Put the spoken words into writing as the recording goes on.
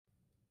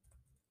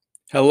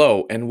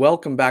Hello, and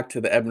welcome back to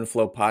the Ebb and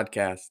Flow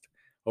podcast.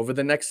 Over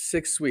the next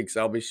 6 weeks,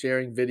 I'll be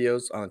sharing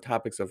videos on the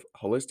topics of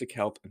holistic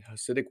health and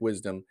Hasidic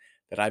wisdom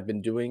that I've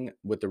been doing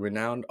with the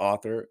renowned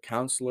author,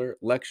 counselor,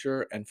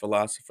 lecturer, and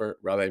philosopher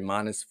Rabbi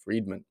Manis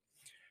Friedman.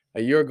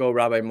 A year ago,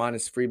 Rabbi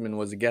Manis Friedman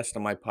was a guest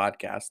on my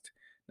podcast,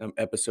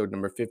 episode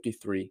number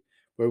 53,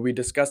 where we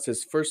discussed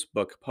his first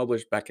book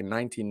published back in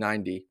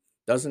 1990,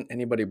 Doesn't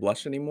Anybody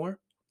Blush Anymore?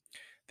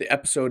 The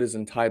episode is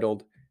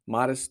entitled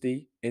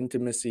Modesty,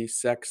 Intimacy,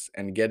 Sex,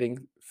 and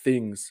Getting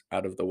Things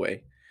Out of the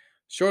Way.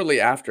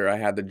 Shortly after, I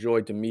had the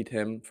joy to meet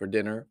him for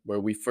dinner, where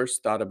we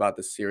first thought about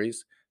the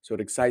series, so it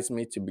excites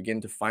me to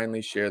begin to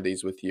finally share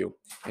these with you,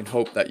 in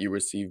hope that you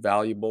receive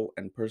valuable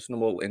and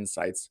personable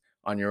insights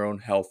on your own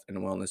health and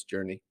wellness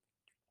journey.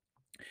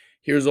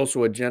 Here's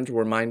also a gentle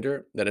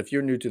reminder that if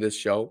you're new to this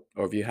show,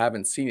 or if you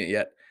haven't seen it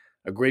yet,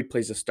 a great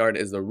place to start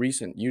is the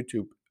recent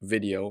YouTube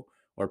video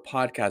or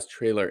podcast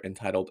trailer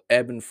entitled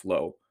Ebb and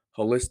Flow,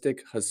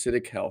 Holistic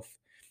Hasidic Health.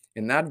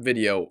 In that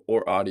video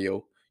or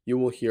audio, you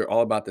will hear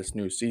all about this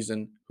new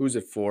season, who's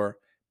it for,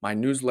 my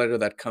newsletter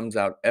that comes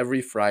out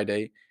every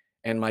Friday,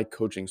 and my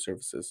coaching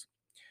services.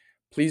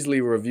 Please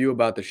leave a review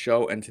about the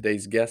show and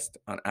today's guest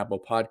on Apple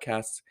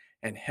Podcasts,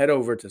 and head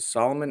over to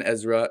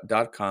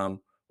solomonezra.com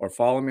or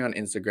follow me on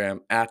Instagram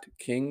at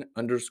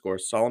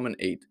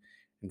king_Solomon8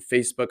 and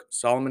Facebook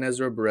Solomon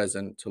Ezra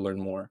Berezin to learn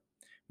more.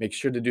 Make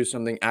sure to do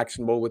something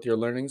actionable with your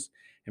learnings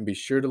and be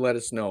sure to let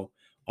us know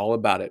all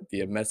about it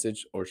via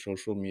message or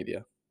social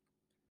media.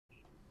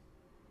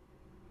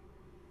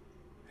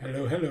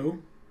 Hello, hello.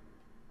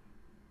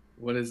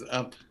 What is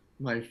up,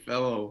 my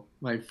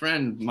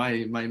friend,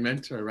 my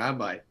mentor,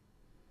 Rabbi?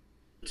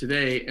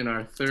 Today, in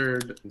our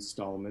third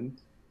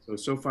installment,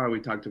 so far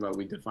we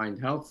defined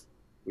health,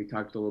 we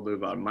talked a little bit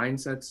about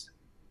mindsets,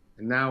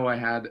 and now I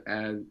had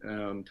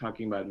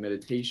talking about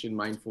meditation,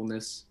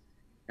 mindfulness,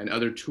 and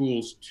other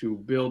tools to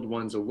build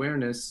one's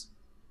awareness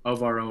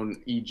of our own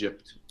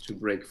Egypt to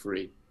break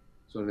free.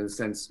 So in a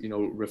sense,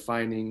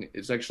 refining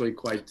is actually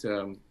quite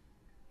in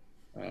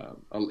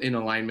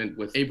alignment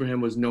with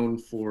Abraham was known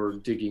for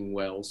digging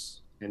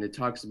wells, and it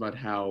talks about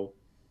how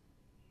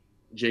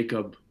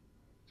Jacob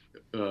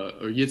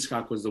or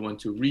Yitzchak was the one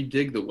to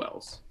redig the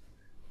wells.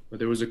 But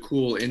there was a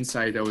cool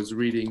insight I was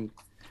reading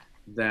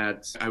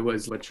that I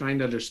was trying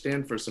to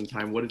understand for some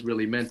time what it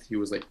really meant. He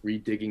was like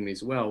redigging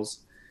these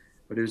wells,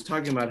 but he was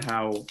talking about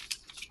how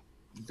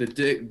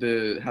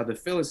how the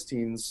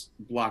Philistines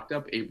blocked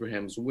up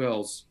Abraham's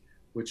wells,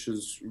 which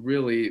was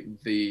really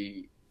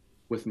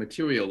with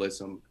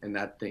materialism and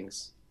that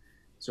things.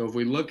 So if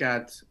we look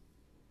at,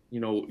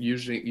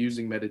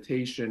 using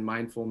meditation,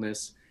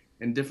 mindfulness,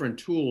 and different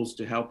tools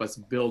to help us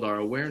build our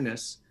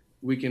awareness,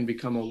 we can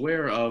become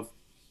aware of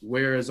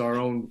where is our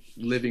own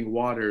living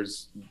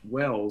waters,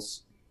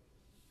 wells,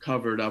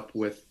 covered up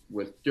with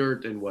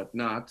dirt and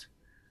whatnot.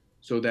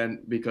 So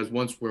then, because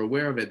once we're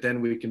aware of it,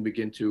 then we can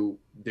begin to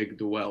dig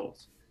the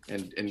wells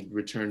and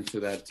return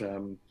to that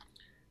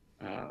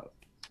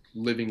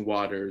living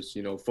waters,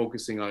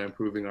 focusing on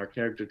improving our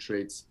character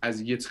traits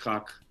as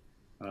Yitzchak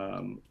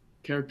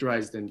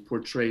characterized and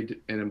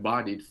portrayed and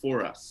embodied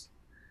for us.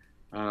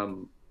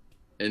 And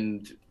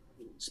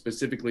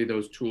specifically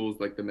those tools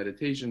like the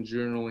meditation,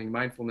 journaling,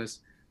 mindfulness,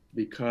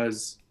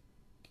 because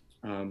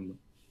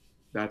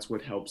that's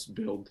what helps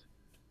build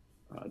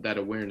that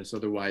awareness.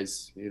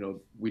 Otherwise,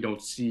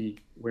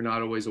 we're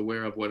not always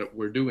aware of what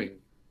we're doing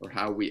or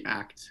how we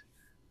act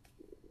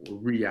or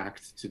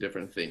react to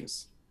different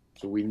things.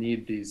 So we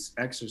need these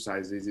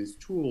exercises, these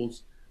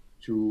tools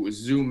to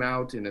zoom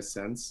out in a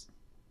sense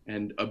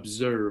and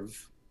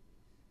observe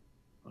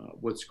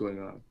what's going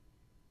on.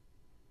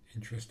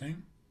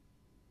 Interesting.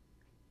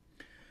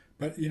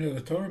 But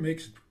the Torah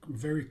makes it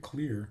very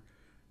clear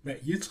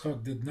that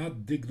Yitzchak did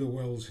not dig the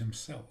wells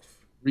himself.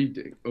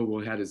 Redig. Oh,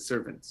 well, he had his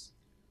servants.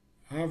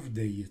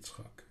 Avdei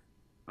Yitzchak.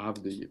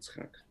 Avdei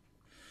Yitzchak.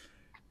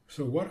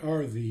 So what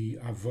are the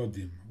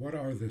avodim? What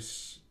are the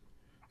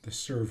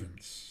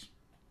servants?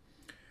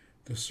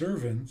 The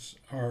servants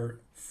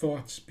are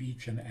thought,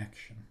 speech, and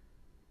action.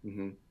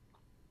 Mm-hmm.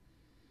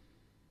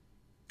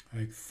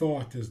 Like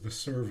thought is the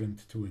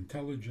servant to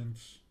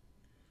intelligence.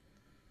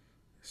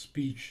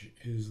 Speech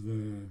is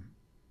the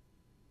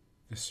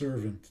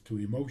servant to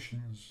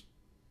emotions.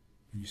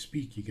 When you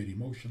speak, you get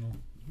emotional.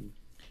 Mm-hmm.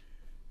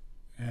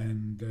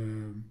 And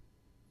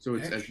so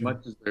it's action,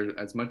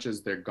 as much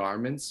as they're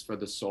garments for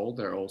the soul,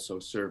 they're also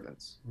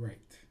servants. Right.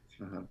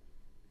 Uh-huh.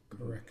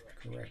 Correct.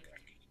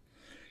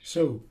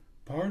 So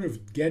part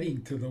of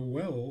getting to the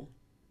well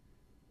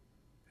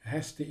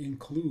has to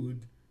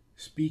include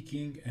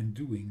speaking and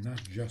doing,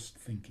 not just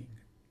thinking.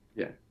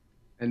 Yeah.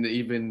 And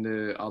even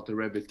the Alter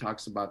Rebbe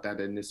talks about that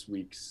in this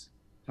week's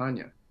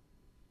Tanya,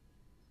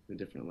 the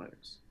different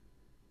letters.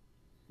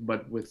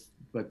 But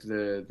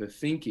the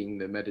thinking,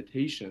 the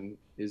meditation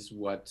is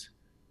what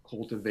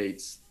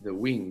cultivates the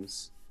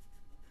wings,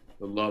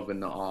 the love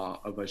and the awe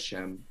of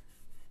Hashem.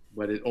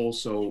 But it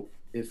also,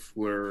 if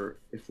we're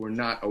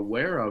not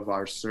aware of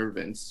our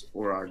servants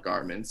or our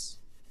garments,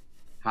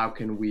 how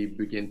can we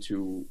begin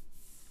to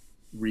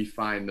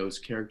refine those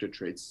character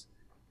traits.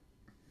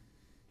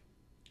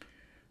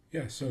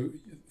 Yeah, so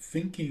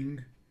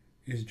thinking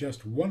is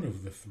just one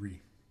of the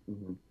three.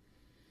 Hmm.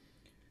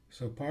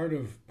 So part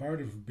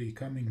of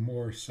becoming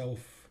more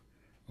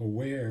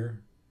self-aware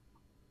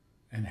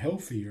and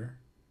healthier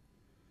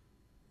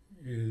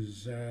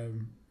is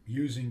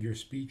using your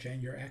speech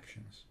and your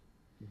actions.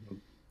 Hmm.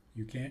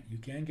 You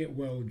can't get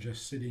well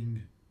just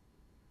sitting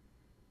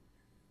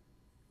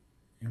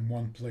in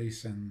one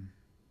place and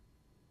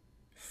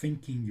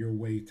thinking your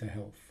way to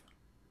health.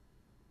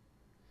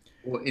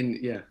 Well,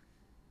 yeah,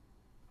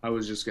 I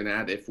was just going to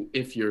add,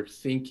 if you're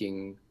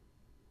thinking,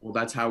 well,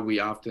 that's how we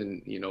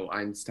often,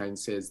 Einstein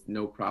says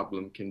no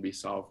problem can be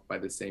solved by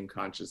the same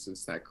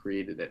consciousness that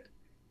created it.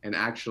 And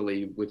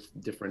actually, with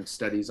different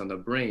studies on the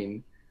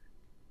brain,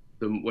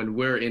 when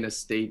we're in a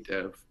state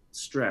of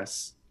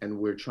stress and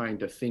we're trying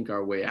to think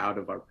our way out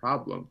of our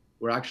problem,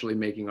 we're actually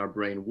making our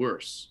brain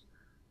worse.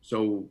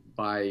 So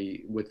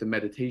with the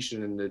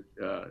meditation and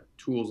the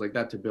tools like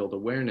that to build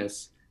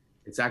awareness,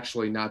 it's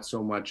actually not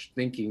so much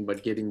thinking,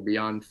 but getting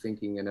beyond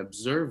thinking and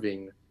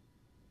observing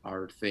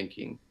our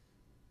thinking.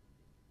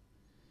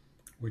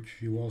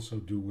 Which you also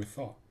do with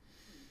thought.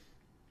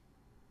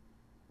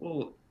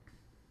 Well,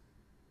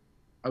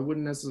 I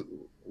wouldn't necessarily.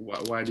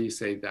 Why do you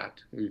say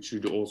that? You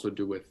should also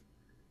do with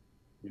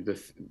the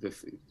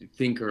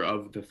thinker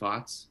of the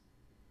thoughts.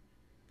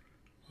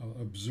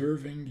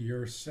 Observing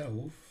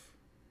yourself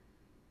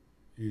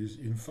is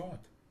in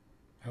thought.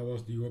 How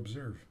else do you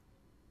observe?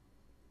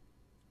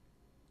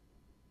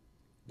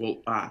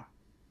 Well,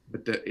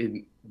 but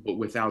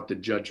without the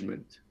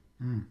judgment.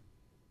 Mm.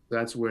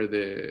 That's where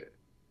the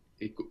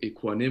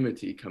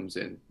equanimity comes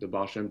in. The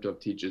Baal Shem Tov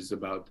teaches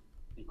about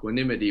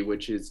equanimity,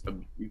 which is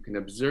you can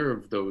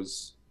observe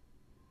those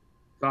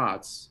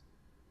thoughts,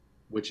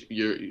 which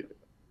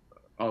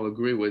I'll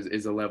agree with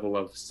is a level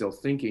of still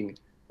thinking,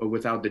 but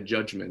without the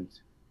judgment.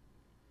 So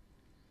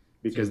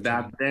Because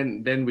that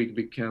then we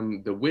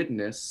become the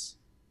witness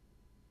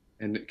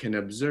and can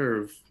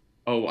observe,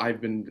 oh,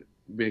 I've been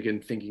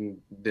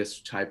thinking this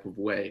type of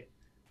way,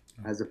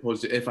 as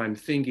opposed to if I'm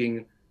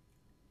thinking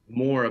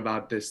more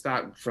about this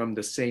thought from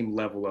the same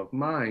level of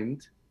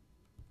mind,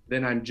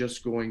 then I'm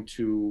just going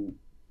to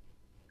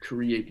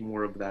create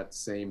more of that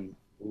same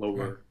right,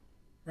 lower.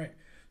 right.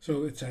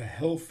 So it's a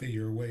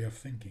healthier way of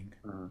thinking.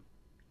 Uh,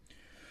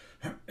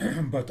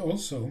 But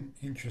also,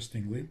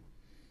 interestingly,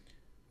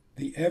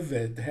 the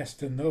Eved has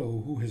to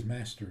know who his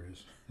master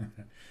is.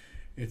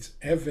 It's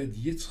Eved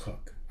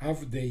Yitzchak,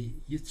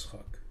 Avdei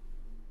Yitzchak.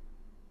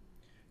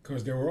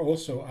 Because there were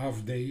also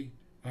Avdei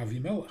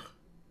Avimelech.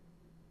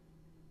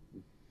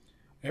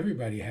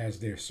 Everybody has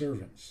their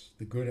servants,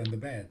 the good and the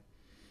bad.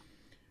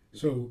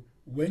 So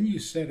when you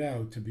set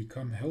out to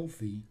become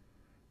healthy,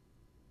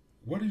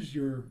 what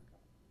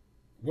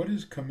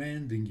is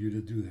commanding you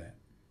to do that?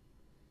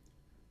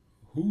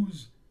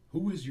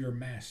 Who is your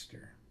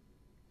master?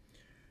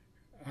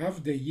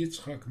 Avdei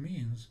Yitzchak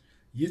means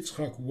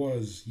Yitzchak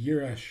was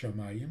Yiras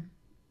Shamayim.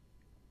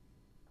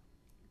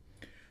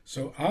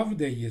 So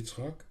Avdei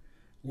Yitzchak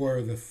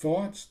were the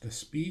thoughts, the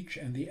speech,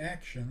 and the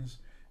actions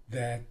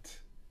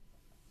that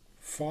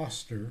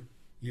foster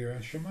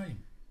Yiras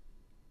Shamayim.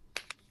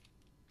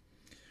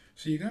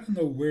 So you got to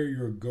know where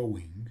you're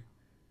going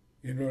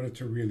in order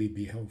to really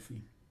be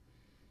healthy.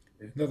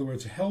 In other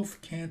words, health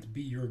can't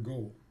be your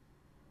goal.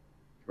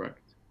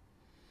 correct.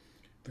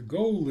 The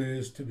goal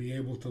is to be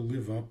able to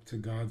live up to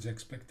God's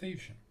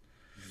expectation.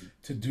 Mm-hmm.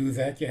 To do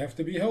that, you have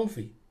to be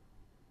healthy.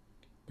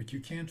 But you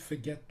can't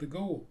forget the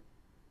goal.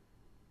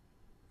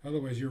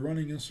 Otherwise, you're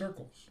running in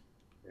circles.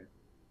 Yeah.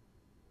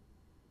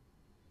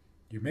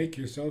 You make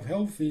yourself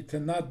healthy to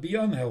not be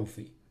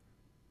unhealthy.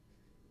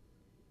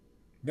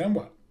 Then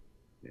what?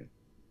 Yeah.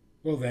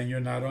 Well, then you're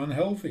not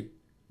unhealthy.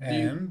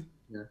 And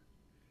yeah.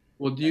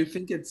 Well, do you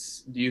think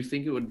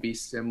it would be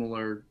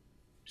similar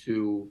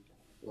to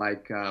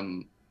like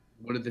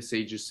what did the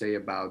sages say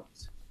about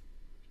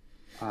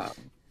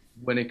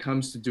when it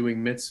comes to doing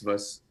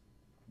mitzvahs,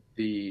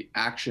 the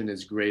action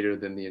is greater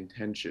than the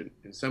intention.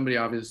 And somebody,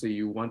 obviously,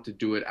 you want to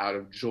do it out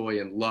of joy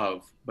and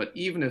love, but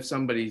even if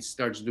somebody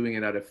starts doing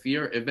it out of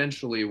fear,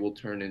 eventually it will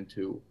turn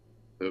into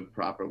the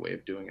proper way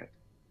of doing it.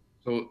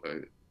 So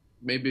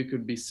maybe it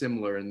could be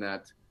similar in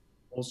that.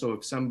 Also,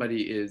 if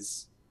somebody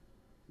is,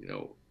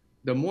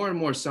 the more and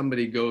more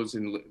somebody goes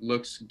and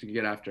looks to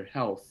get after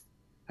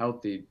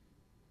healthy,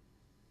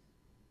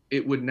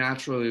 it would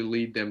naturally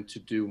lead them to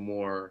do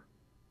more,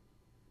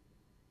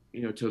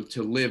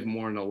 to live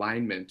more in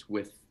alignment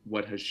with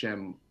what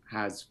Hashem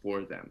has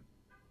for them,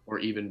 or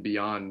even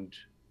beyond.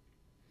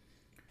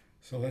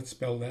 So let's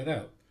spell that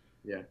out.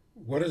 Yeah.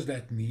 What does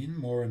that mean,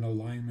 more in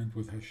alignment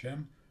with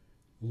Hashem?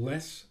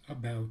 Less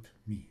about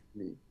me.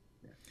 Me.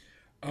 Yeah.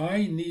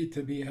 I need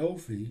to be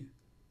healthy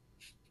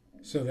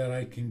so that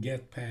I can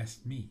get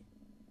past me,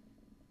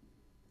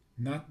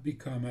 not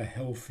become a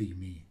healthy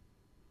me.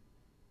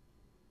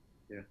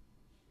 Yeah.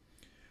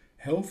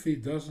 Healthy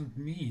doesn't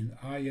mean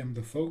I am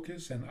the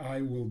focus and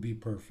I will be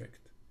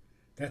perfect.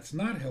 That's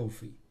not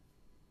healthy.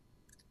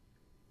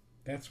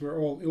 That's where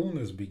all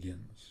illness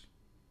begins.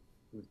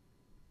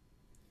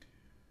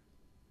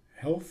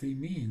 Healthy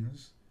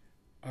means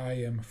I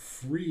am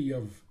free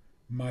of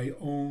my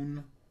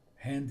own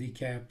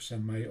handicaps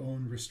and my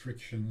own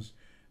restrictions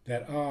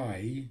that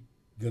I,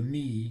 the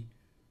me,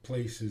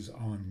 places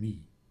on me.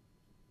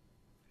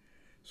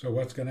 So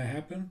what's going to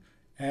happen?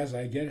 As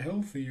I get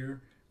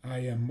healthier, I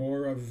am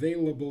more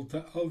available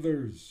to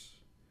others.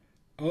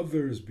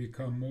 Others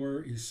become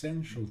more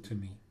essential to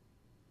me.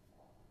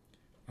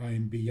 I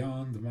am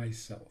beyond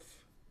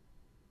myself.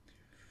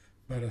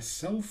 But a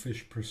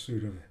selfish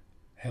pursuit of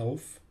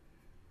health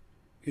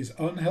is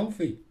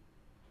unhealthy.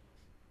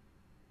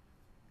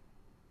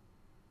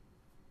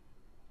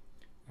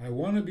 I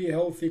want to be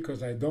healthy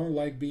because I don't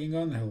like being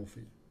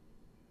unhealthy.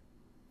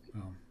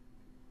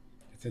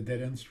 It's a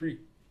dead-end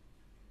street.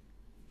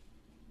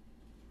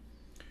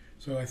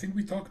 So I think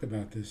we talked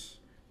about this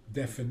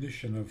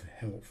definition of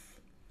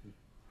health.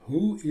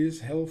 Who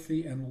is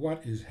healthy and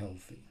what is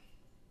healthy?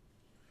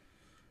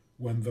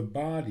 When the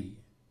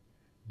body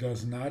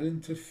does not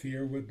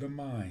interfere with the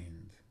mind,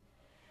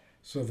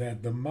 so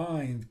that the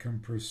mind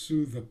can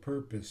pursue the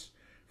purpose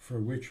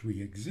for which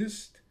we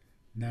exist,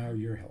 now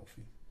you're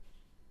healthy.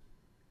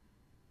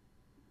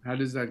 How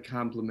does that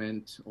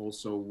complement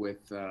also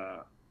with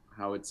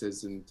how it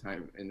says in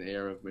the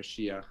era of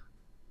Mashiach,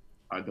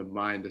 the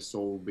mind, the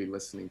soul will be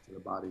listening to the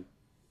body?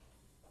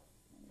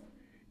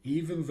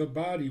 Even the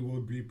body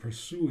will be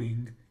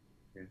pursuing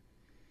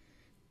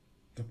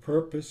the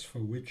purpose for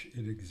which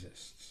it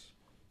exists.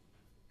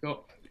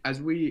 So as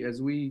we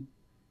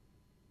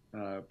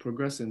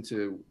progress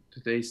into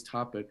today's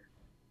topic,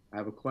 I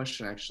have a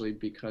question actually,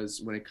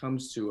 because when it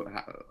comes to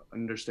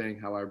understanding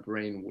how our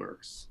brain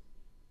works,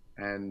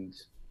 and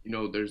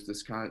there's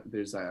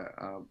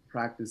a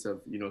practice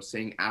of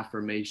saying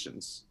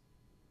affirmations.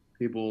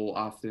 People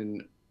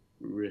often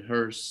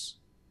rehearse,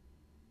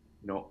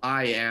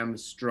 I am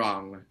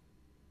strong,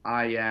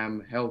 I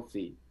am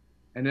healthy,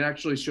 and it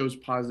actually shows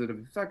positive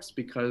effects,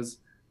 because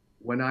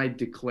when I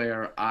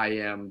declare I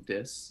am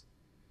this,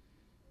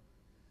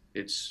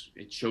 it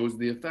shows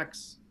the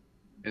effects,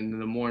 and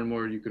the more and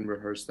more you can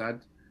rehearse that,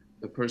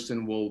 the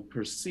person will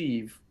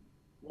perceive,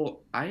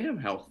 well, I am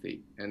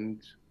healthy,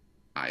 and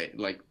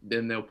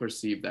then they'll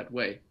perceive that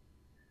way.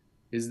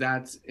 Is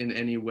that in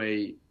any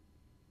way,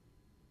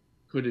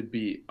 could it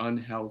be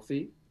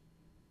unhealthy?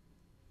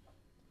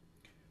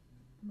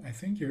 I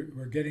think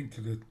we're getting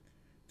to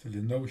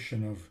the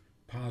notion of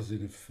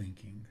positive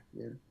thinking.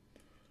 Yeah.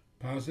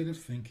 Positive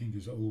thinking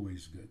is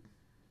always good.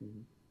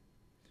 Mm-hmm.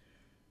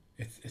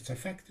 It's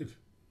effective.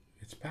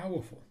 It's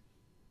powerful.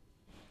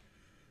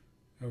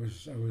 I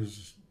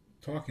was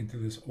talking to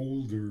this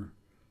older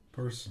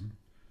person,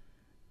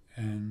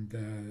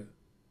 and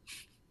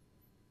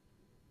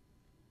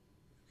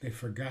they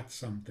forgot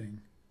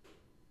something.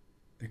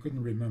 They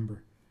couldn't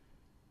remember.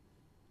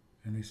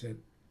 And they said,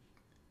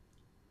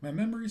 my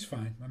memory's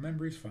fine. My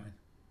memory's fine.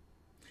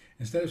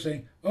 Instead of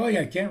saying, oh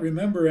yeah, I can't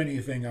remember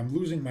anything, I'm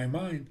losing my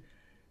mind,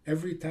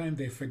 every time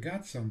they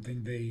forgot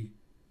something, they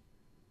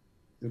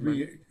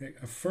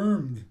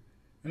affirmed,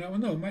 and I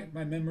went, no,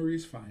 my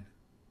memory's fine.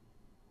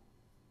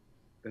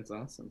 That's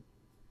awesome.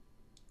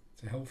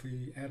 It's a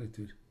healthy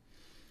attitude.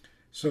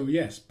 So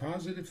yes,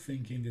 positive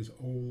thinking is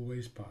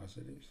always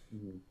positive.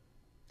 Mm-hmm.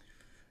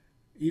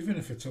 Even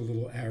if it's a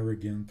little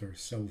arrogant or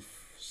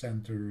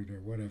self-centered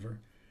or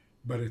whatever,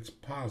 but it's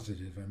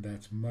positive, and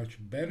that's much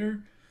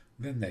better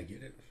than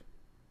negative.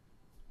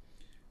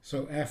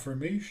 So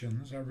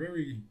affirmations are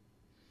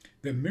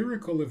the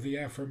miracle of the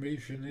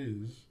affirmation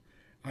is,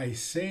 I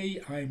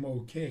say I'm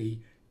okay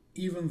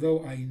even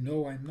though I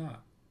know I'm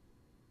not,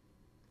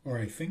 or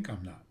I think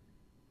I'm not.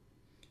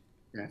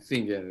 Yeah, I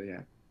think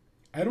yeah.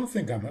 I don't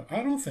think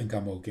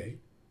I'm okay,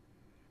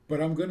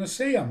 but I'm going to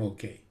say I'm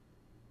okay.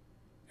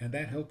 And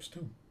that helps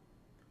too.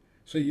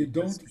 So you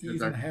don't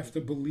even have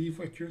to believe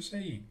what you're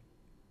saying.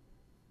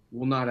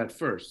 Well, not at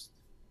first.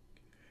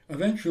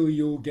 Eventually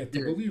you'll get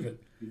to believe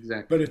it.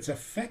 Exactly. But it's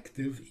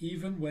effective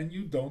even when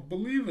you don't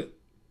believe it.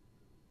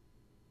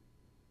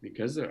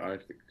 Because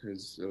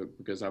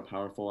how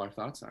powerful our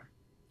thoughts are.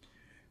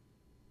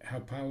 How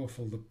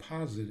powerful the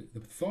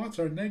thoughts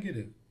are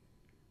negative.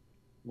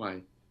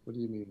 Why? What do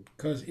you mean?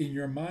 Because in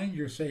your mind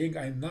you're saying,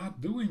 I'm not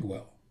doing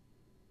well.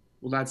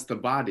 Well, that's the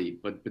body,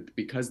 but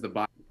because the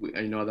body,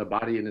 the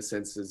body in a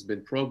sense has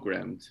been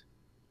programmed.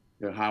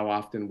 How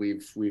often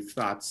we've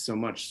thought so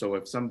much. So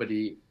if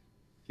somebody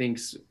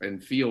thinks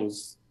and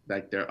feels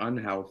like they're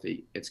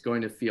unhealthy, it's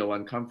going to feel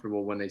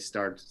uncomfortable when they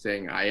start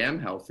saying, I am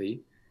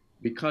healthy,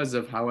 because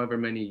of however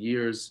many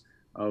years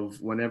of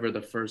whenever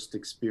the first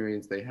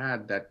experience they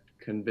had that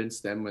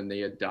convinced them when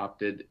they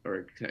adopted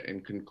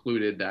and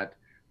concluded that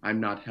I'm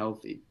not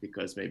healthy,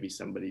 because maybe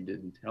somebody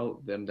didn't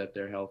tell them that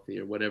they're healthy,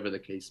 or whatever the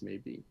case may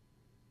be.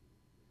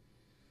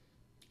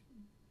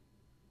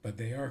 But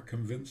they are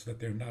convinced that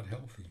they're not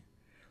healthy,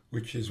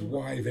 which is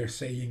why they're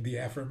saying the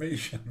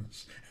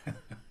affirmations.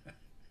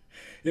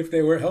 If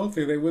they were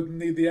healthy, they wouldn't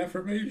need the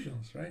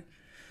affirmations, right?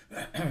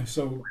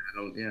 So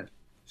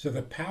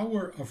the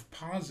power of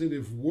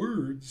positive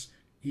words,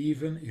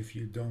 even if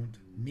you don't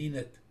mean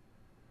it.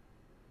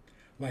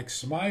 like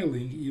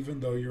smiling even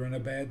though you're in a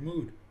bad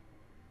mood.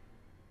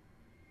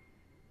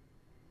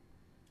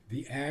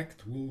 The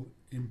act will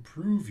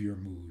improve your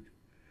mood.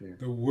 Yeah.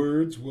 The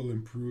words will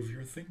improve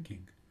your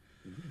thinking.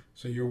 Mm-hmm.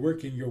 So you're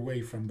working your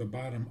way from the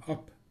bottom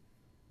up,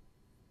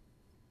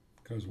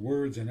 because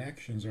words and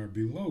actions are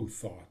below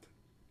thought.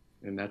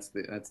 And that's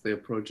the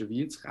approach of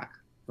Yitzchak,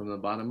 from the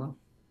bottom up.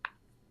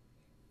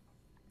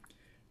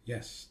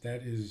 Yes,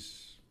 that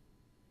is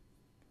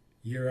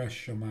Yiras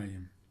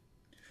Shamayim.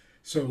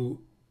 So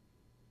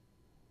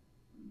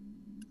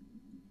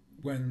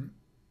when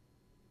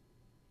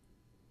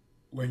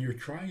you're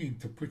trying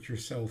to put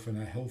yourself in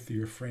a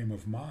healthier frame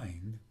of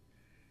mind,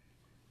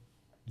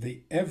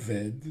 the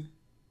Eved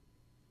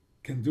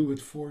can do it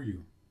for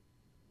you.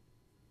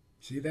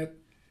 See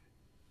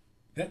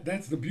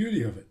that's the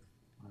beauty of it.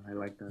 I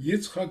like that.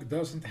 Yitzchak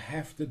doesn't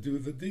have to do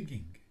the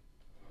digging.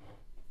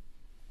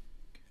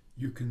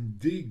 You can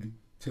dig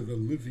to the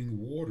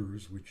living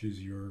waters, which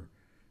is your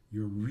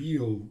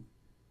real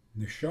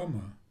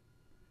neshama.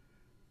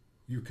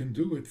 You can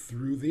do it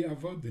through the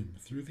avodim,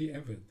 through the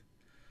eved.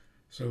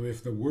 So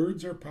if the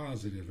words are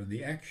positive and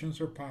the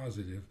actions are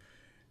positive,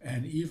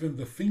 and even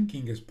the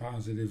thinking is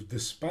positive,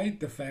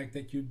 despite the fact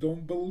that you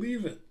don't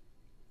believe it,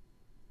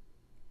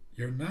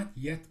 you're not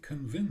yet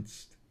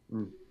convinced.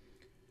 Mm.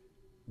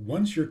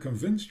 Once you're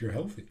convinced, you're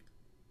healthy.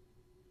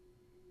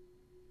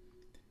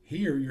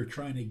 Here, you're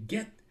trying to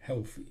get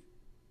healthy,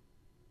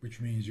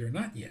 which means you're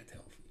not yet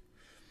healthy.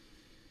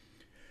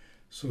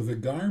 So the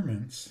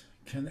garments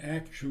can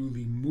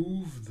actually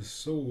move the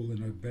soul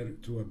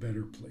to a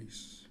better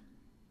place.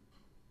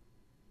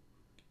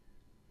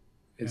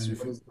 It's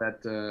what is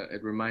that?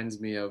 It reminds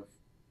me of,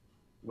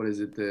 what is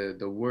it?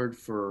 The word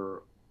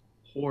for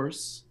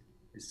horse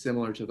is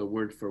similar to the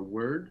word for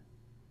word,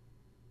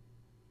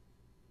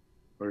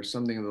 or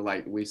something of the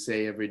like. We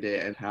say every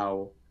day, and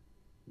how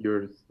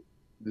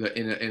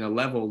in a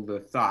level, the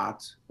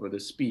thought or the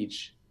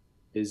speech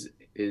is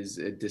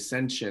a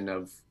dissension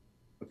of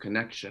a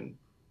connection,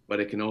 but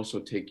it can also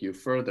take you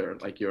further,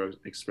 like you're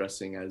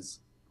expressing as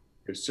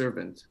your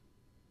servant,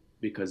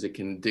 because it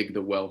can dig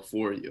the well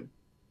for you.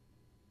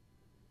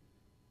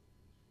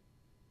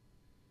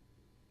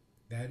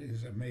 That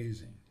is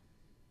amazing.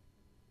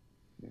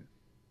 Yeah.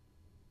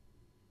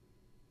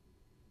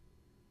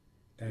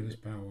 That is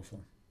powerful.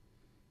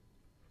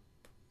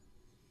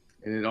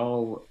 And it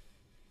all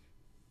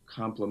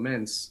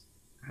complements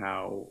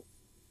how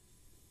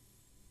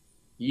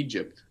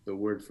Egypt, the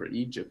word for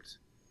Egypt,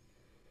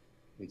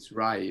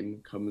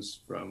 Mitzrayim, comes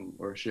from,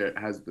 or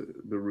has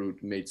the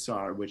root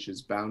Meitzar, which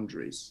is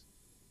boundaries.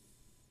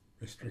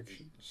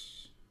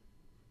 Restrictions.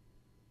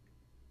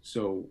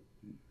 So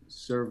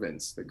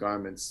servants, the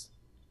garments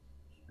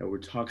that we're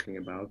talking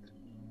about,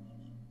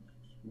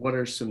 what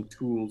are some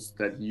tools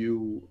that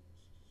you,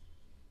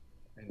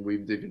 and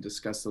we've even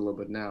discussed a little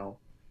bit now,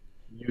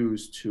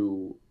 use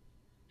to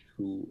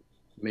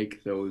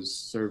make those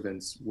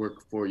servants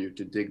work for you,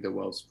 to dig the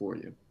wells for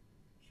you,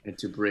 and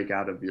to break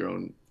out of your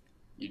own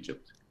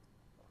Egypt?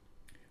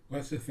 Well,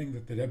 that's the thing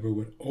that the Rebbe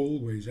would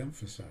always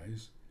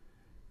emphasize,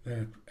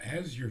 that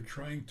as you're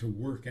trying to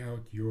work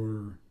out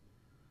your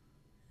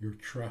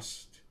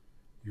trust,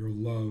 your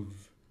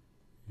love,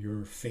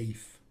 your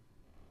faith,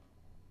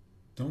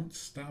 don't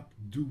stop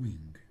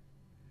doing.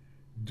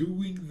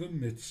 Doing the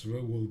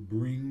mitzvah will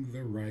bring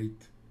the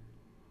right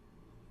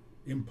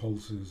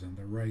impulses and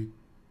the right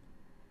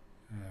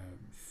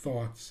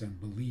thoughts and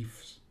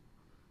beliefs.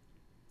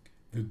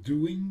 The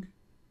doing,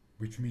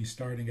 which means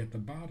starting at the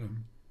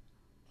bottom,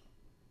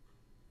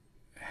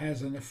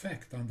 has an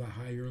effect on the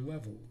higher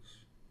levels.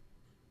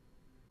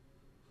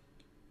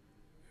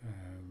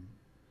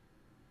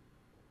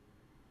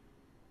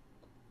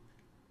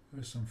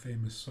 There's some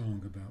famous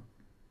song about,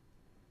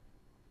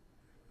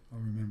 I'll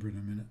remember in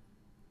a minute.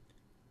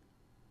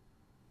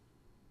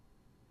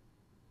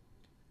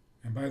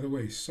 And by the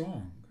way,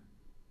 song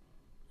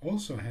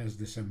also has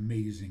this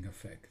amazing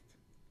effect.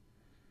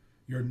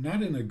 You're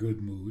not in a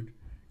good mood,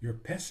 you're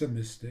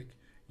pessimistic,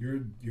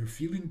 you're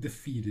feeling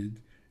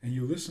defeated, and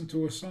you listen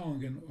to a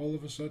song and all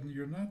of a sudden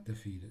you're not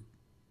defeated.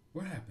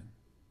 What happened?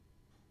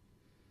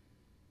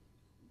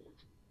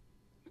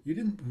 You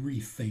didn't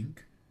rethink.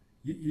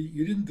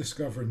 You didn't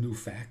discover new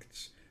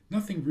facts.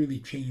 Nothing really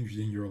changed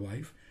in your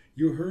life.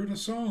 You heard a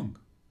song.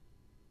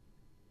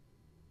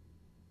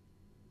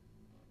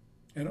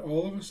 And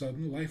all of a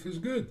sudden, life is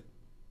good.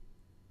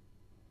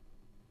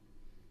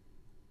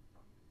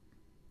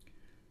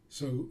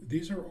 So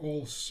these are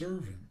all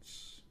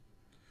servants.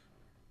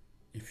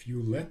 If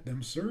you let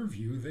them serve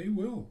you, they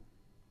will.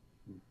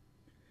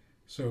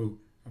 So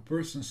a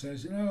person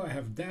says, I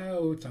have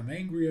doubts, I'm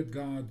angry at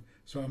God,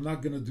 so I'm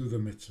not going to do the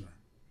mitzvah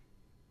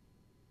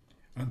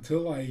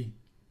until I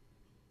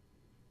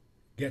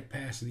get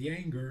past the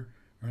anger,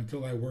 or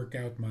until I work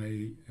out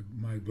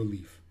my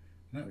belief.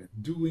 Now,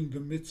 doing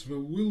the mitzvah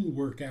will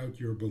work out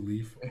your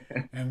belief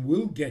and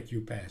will get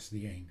you past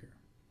the anger.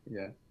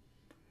 Yeah.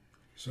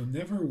 So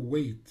never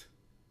wait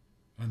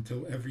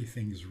until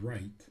everything's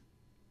right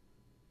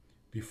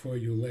before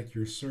you let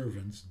your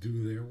servants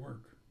do their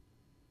work.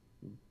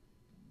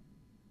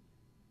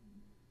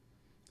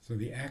 So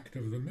the act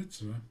of the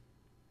mitzvah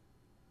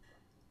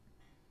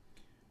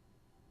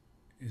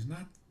is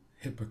not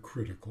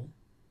hypocritical.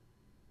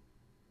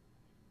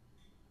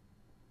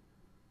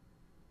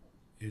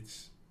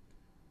 It's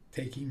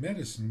taking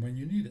medicine when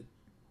you need it.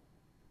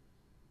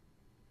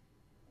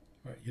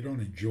 Right? You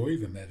don't enjoy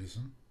the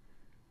medicine.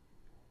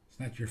 It's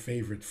not your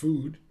favorite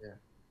food. Yeah.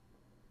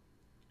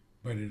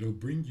 But it'll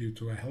bring you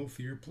to a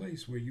healthier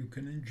place where you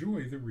can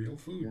enjoy the real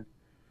food. Yeah.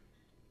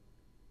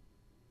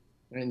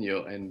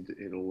 And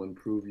it'll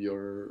improve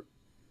your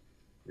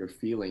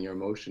feeling, your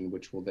emotion,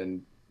 which will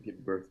then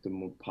give birth to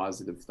more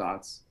positive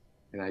thoughts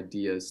and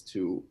ideas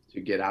to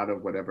get out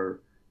of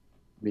whatever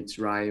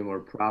mitzrayim or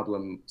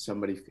problem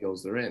somebody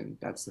feels they're in.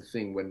 That's the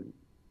thing. When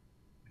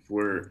if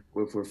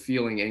we're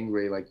feeling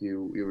angry, like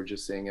you were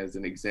just saying as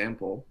an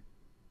example,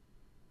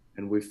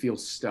 and we feel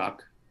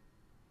stuck,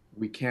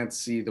 we can't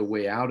see the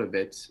way out of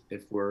it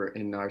if we're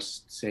in our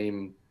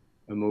same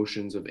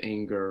emotions of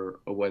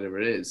anger or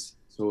whatever it is.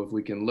 So if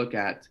we can look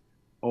at,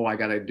 oh, I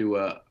can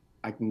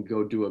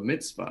go do a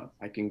mitzvah.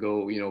 I can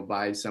go,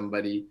 buy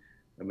somebody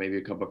maybe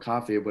a cup of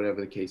coffee or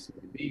whatever the case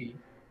may be.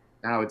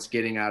 Now it's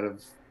getting out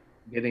of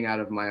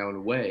my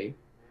own way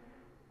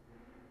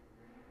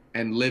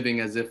and living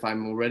as if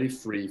I'm already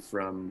free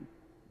from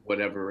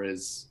whatever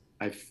is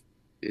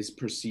the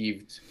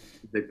perceived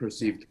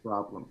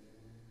problem.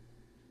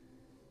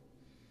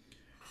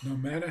 No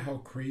matter how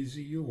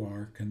crazy you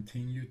are,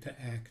 continue to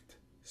act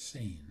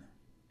sane.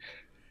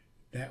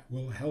 That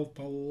will help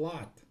a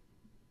lot.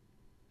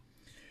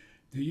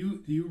 Do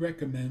you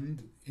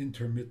recommend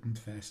intermittent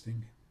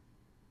fasting?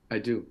 I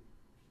do.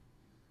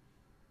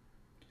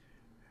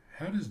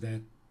 What does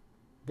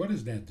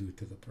that do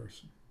to the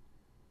person?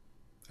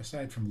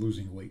 Aside from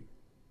losing weight.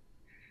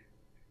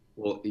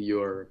 Well,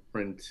 you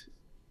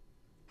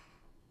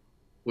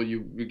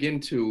begin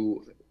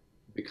to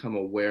become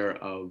aware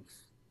of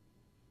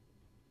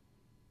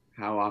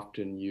how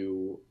often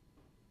you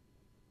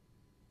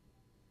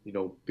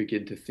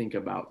begin to think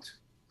about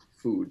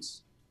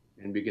foods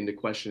and begin to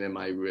question, am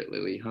I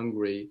really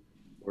hungry,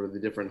 or the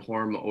different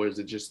hormone, or is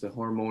it just the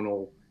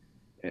hormonal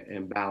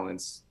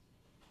imbalance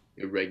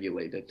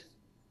irregulated?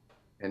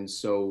 And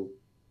so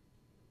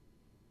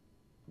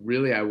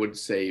really I would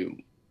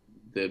say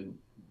the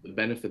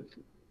benefit,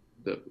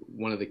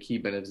 one of the key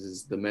benefits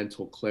is the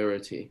mental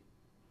clarity.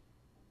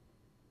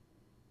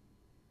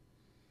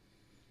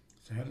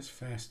 So how does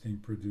fasting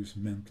produce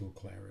mental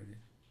clarity?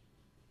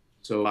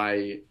 So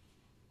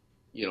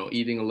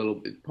eating a little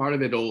bit, part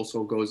of it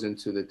also goes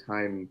into the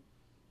time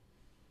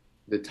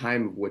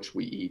of which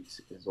we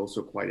eat is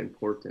also quite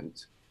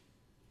important.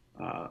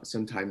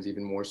 Sometimes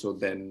even more so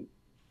than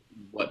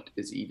what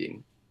is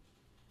eating.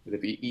 But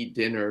if you eat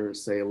dinner,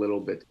 say a little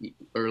bit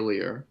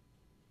earlier,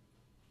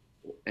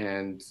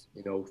 and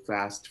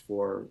fast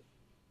for,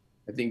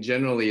 I think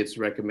generally it's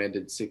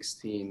recommended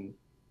 16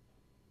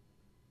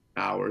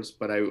 hours,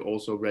 but I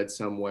also read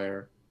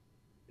somewhere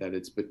that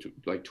it's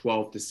like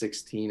 12 to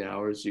 16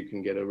 hours, you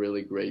can get a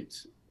really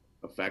great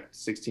effect.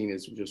 16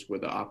 is just where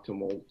the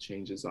optimal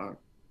changes are.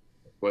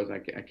 Of course, I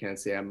can't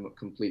say I'm a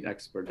complete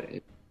expert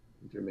in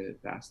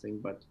intermittent fasting,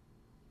 but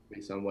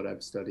based on what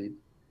I've studied.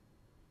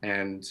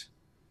 And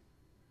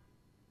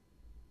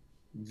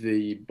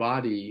the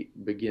body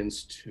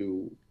begins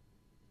to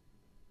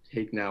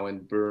take now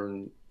and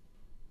burn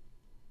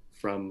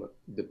from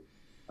the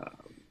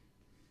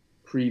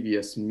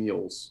previous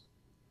meals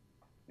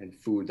and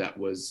food that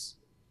was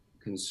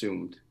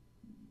consumed,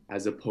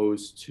 as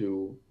opposed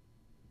to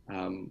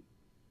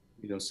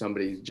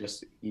somebody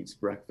just eats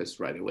breakfast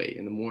right away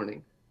in the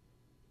morning.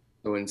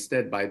 So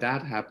instead, by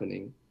that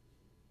happening,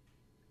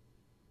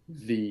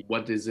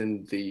 what is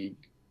in the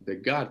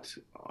gut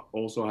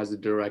also has a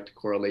direct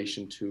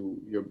correlation to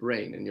your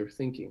brain and your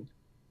thinking,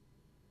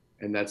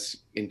 and that's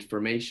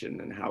information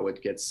and how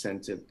it gets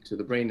sent to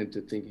the brain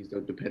into thinking, so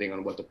depending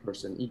on what the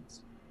person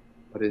eats.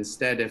 But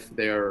instead, if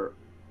they're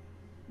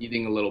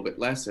eating a little bit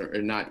less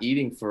or not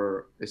eating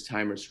for this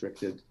time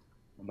restricted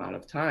amount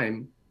of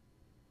time,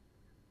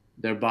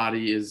 their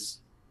body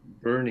is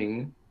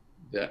burning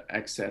the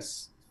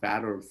excess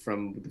fat or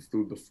from the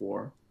food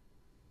before.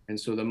 And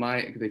so the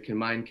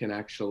mind can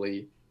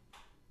actually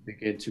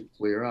begin to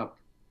clear up.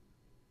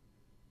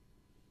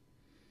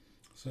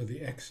 So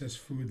the excess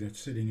food that's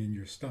sitting in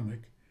your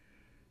stomach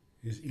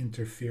is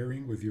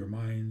interfering with your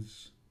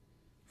mind's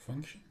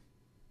function?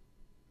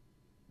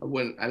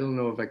 I don't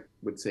know if I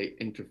would say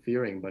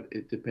interfering, but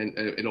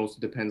it also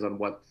depends on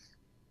what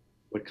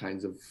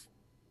kinds of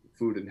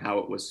food and how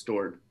it was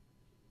stored.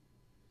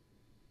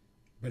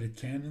 But it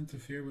can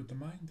interfere with the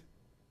mind?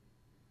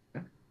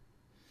 Yeah.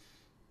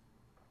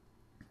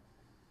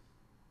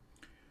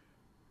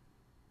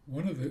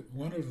 One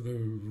of the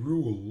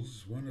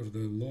rules, one of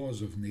the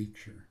laws of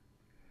nature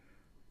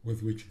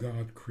with which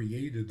God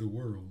created the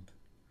world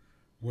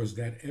was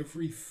that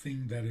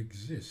everything that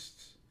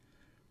exists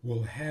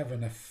will have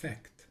an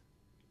effect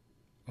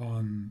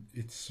on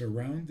its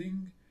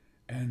surrounding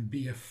and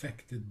be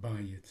affected by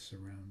its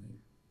surrounding.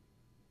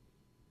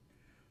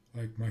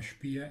 Like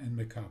mashpia and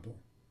mekabel.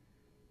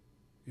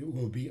 It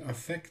will be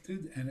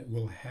affected and it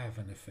will have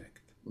an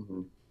effect.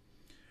 Hmm.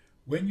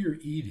 When you're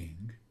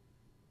eating,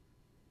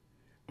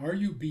 are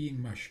you being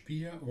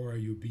mashpia or are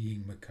you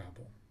being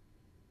makabel?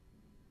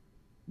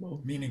 Well,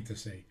 Meaning to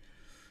say,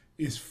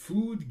 is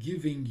food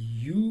giving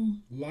you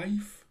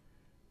life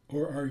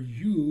or are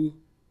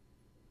you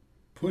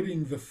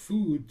putting the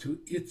food to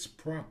its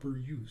proper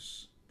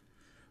use?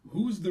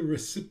 Who's the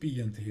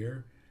recipient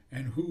here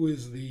and who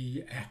is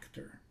the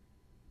actor?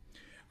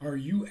 Are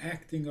you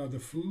acting on the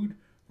food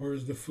or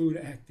is the food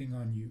acting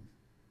on you?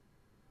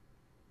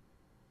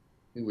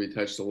 I think we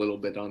touched a little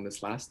bit on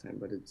this last time,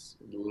 but it's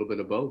a little bit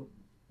of both.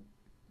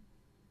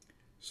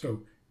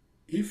 So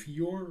if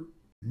you're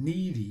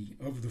needy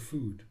of the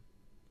food,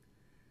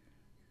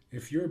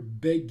 if you're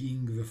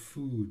begging the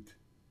food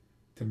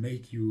to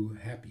make you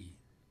happy,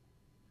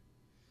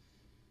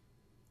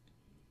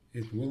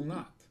 it will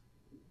not.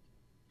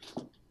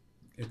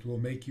 It will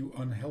make you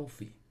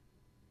unhealthy.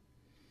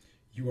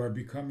 You are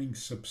becoming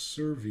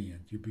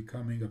subservient. You're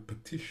becoming a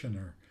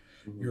petitioner.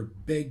 Hmm. You're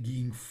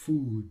begging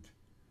food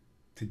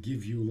to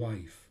give you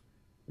life.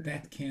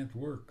 That can't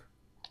work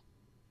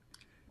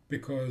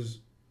because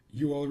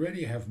you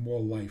already have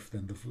more life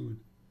than the food.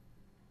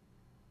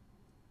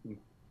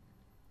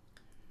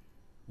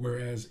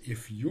 Whereas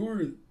if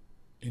you're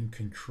in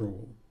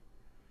control,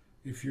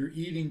 if you're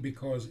eating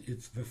because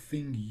it's the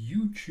thing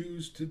you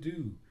choose to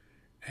do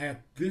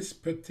at this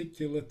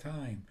particular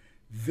time,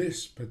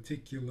 this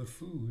particular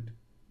food,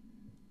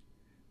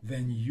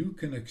 then you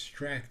can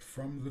extract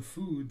from the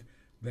food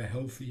the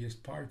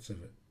healthiest parts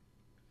of it.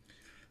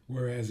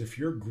 Whereas if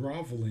you're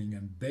groveling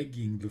and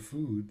begging the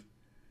food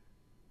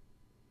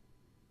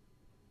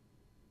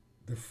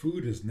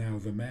is now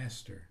the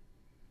master,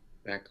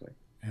 Exactly.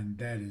 and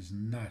that is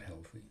not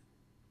healthy.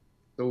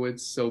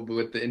 So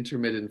with the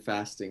intermittent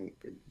fasting,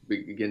 it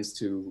begins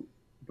to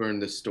burn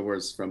the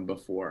stores from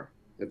before,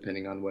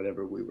 depending on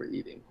whatever we were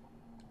eating.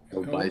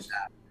 So by Also,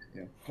 that,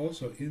 yeah,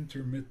 also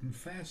intermittent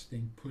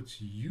fasting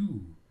puts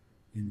you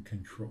in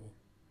control.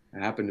 I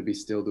happen to be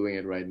still doing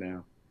it right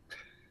now.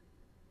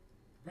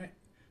 Right.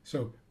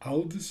 So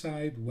I'll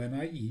decide when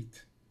I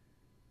eat,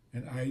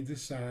 and I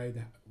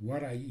decide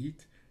what I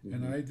eat,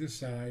 and Hmm. I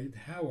decide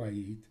how I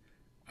eat.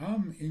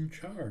 I'm in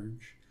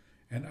charge,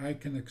 and I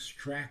can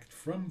extract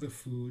from the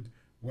food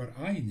what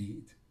I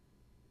need.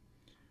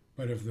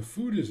 But if the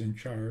food is in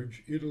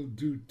charge, it'll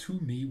do to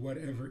me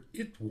whatever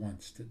it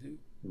wants to do.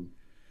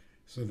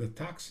 So the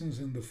toxins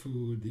in the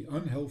food, the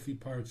unhealthy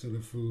parts of the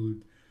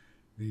food,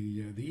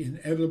 the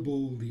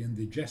inedible, the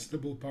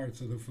indigestible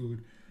parts of the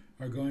food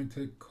are going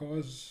to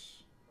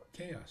cause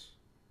chaos.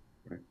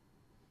 Right.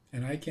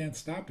 And I can't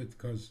stop it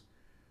because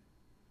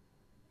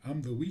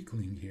I'm the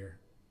weakling here.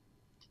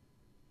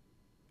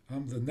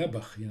 I'm the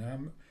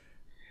nebuch,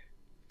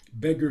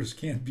 beggars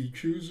can't be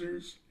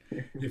choosers.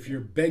 If you're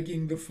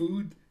begging the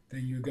food,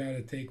 then you got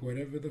to take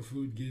whatever the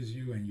food gives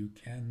you, and you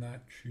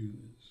cannot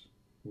choose.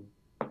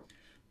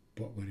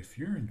 But if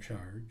you're in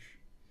charge,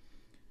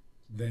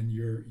 then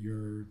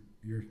your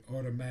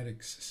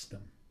automatic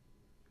system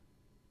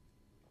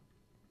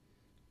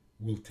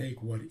will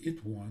take what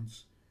it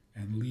wants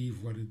and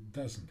leave what it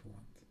doesn't want.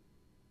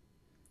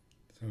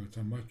 So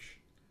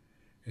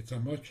it's a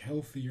much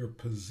healthier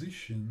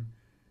position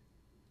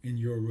in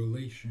your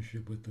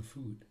relationship with the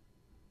food.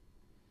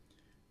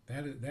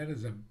 That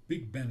is a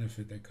big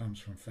benefit that comes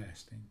from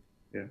fasting.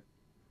 Yeah.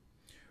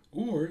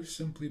 Or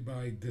simply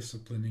by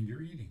disciplining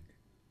your eating.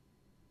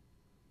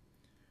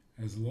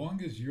 As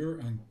long as you're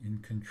in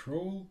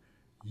control,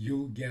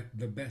 you'll get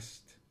the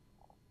best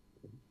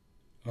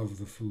of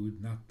the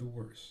food, not the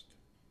worst.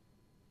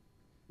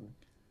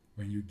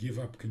 When you give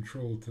up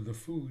control to the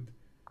food,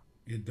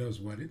 it does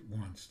what it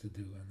wants to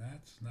do, and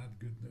that's not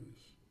good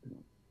news.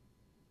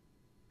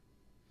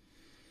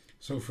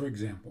 So, for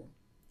example,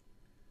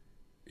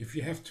 if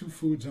you have two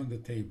foods on the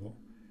table,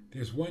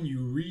 there's one you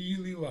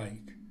really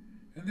like,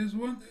 and there's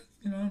one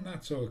that's,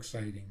 not so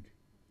exciting.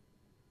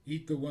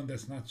 Eat the one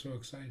that's not so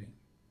exciting.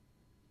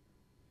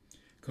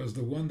 Because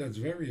the one that's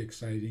very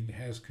exciting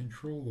has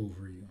control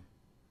over you.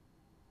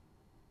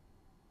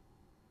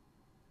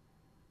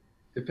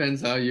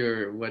 Depends how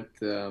you're what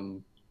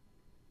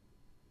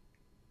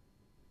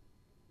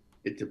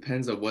it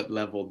depends on what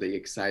level the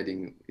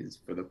exciting is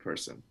for the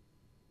person,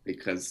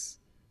 because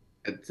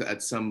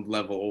at some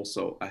level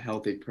also a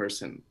healthy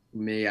person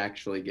may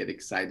actually get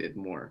excited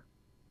more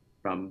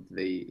from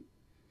the,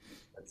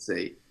 let's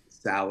say,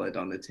 salad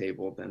on the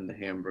table than the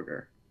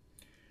hamburger,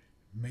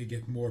 May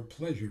get more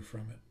pleasure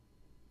from it.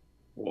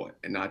 or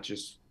and not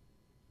just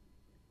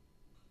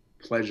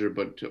pleasure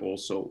but to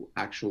also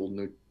actual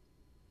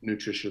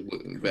nutritional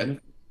Correct.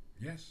 benefit.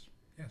 Yes,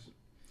 yes.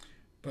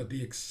 But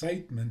the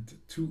excitement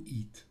to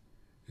eat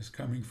is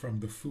coming from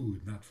the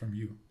food, not from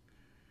you.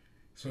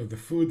 So the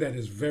food that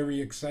is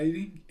very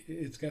exciting,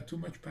 it's got too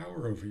much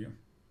power over you.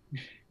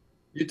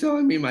 You're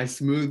telling me my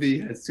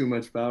smoothie has too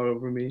much power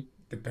over me?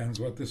 Depends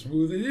what the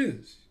smoothie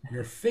is.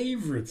 Your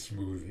favorite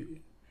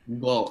smoothie.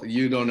 Well,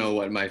 you don't know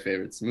what my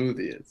favorite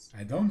smoothie is.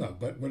 I don't know,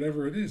 but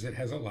whatever it is, it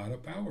has a lot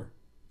of power.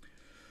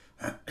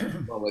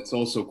 Well, Well, it's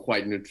also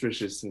quite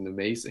nutritious and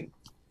amazing.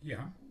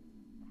 Yeah.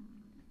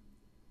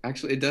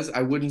 Actually, it does.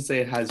 I wouldn't say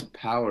it has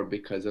power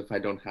because if I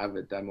don't have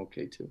it, I'm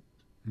okay too.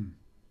 Hmm.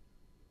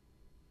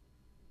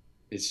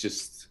 It's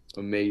just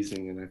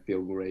amazing and I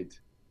feel great.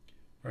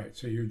 Right.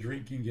 So you're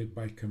drinking it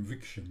by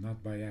conviction,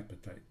 not by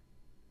appetite.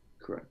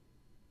 Correct.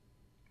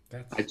 I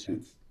That's choose.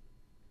 that's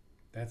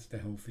that's the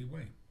healthy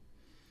way.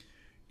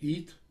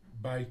 Eat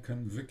by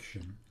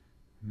conviction,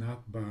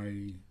 not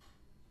by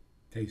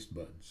taste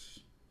buds.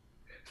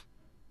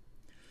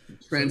 So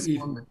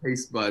Transform the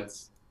taste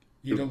buds.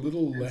 eat To, a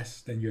little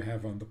less than you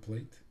have on the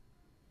plate,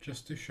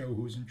 just to show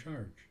who's in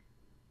charge.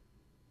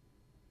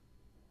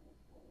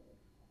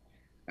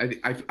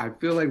 I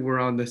feel like we're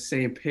on the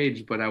same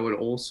page, but I would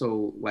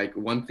also like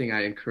one thing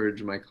I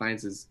encourage my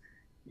clients is,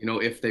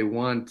 if they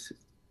want,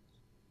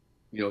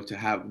 to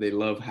have, they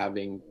love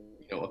having,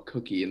 a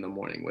cookie in the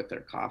morning with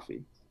their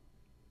coffee.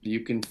 You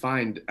can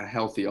find a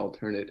healthy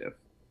alternative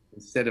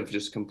instead of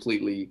just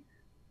completely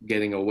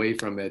getting away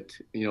from it,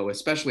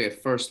 especially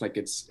at first, like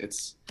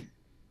it's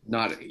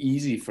not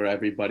easy for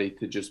everybody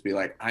to just be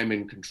like, I'm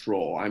in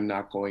control. I'm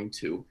not going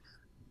to,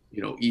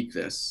 eat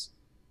this.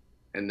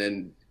 And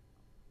then,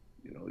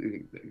 you know,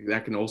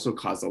 that can also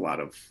cause a lot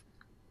of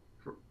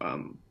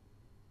um,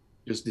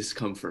 just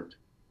discomfort.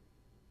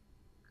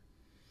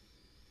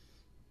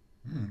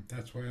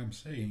 That's why I'm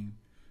saying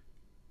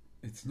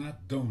it's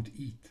not don't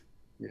eat,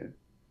 Yeah.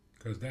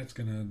 because that's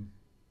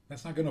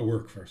not gonna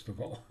work first of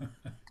all.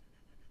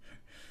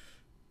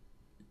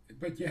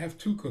 But you have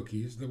two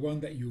cookies, the one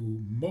that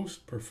you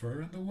most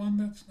prefer and the one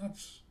that's not.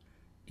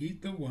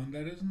 Eat the one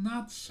that is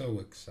not so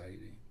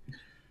exciting.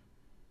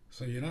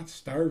 So you're not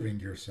starving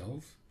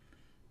yourself,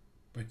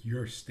 but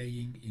you're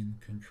staying in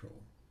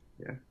control.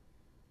 Yeah.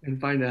 And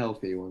find a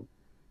healthy one.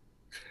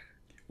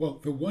 Well,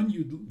 the one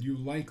you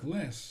like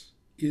less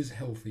is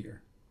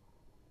healthier.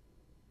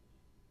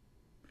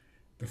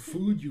 The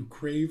food you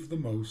crave the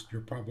most, you're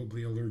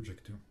probably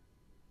allergic to.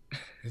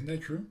 Isn't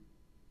that true?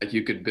 Like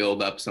you could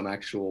build up some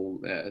actual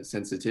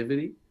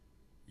sensitivity.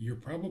 You're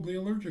probably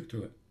allergic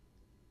to it.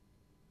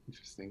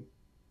 Interesting.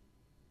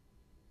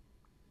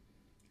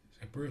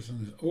 A person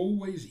is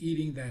always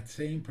eating that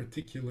same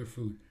particular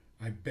food.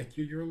 I bet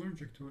you're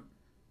allergic to it.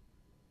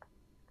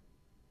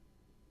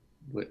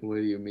 What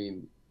do you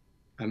mean?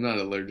 I'm not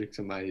allergic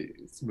to my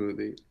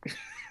smoothie.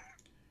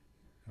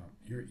 No,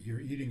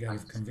 you're eating out I'm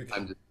of just, I'm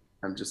conviction. just,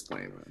 I'm just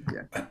playing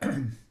around.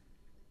 Yeah.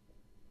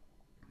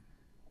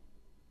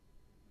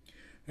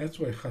 That's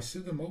why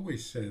Hasidim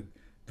always said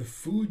the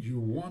food you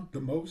want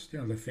the most. You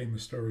know the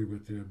famous story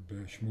with the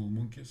Shmuel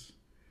Munkis.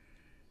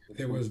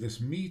 There was this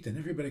meat, and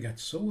everybody got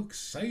so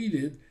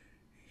excited,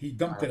 he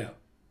dumped it out.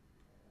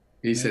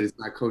 He And said then, it's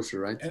not kosher,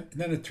 right? and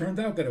then it turned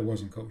out that it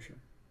wasn't kosher.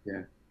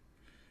 Yeah.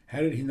 How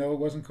did he know it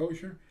wasn't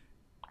kosher?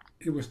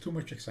 It was too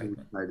much I'm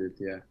excitement. excited.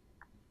 Yeah.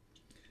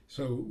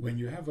 So when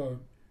you have a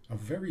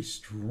very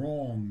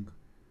strong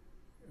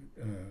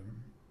uh,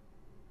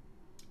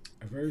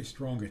 a very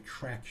strong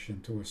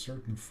attraction to a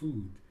certain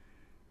food,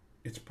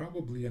 it's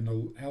probably an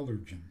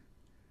allergen.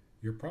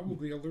 You're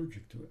probably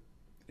allergic to it.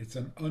 It's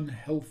an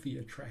unhealthy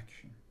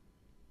attraction.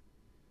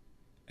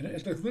 And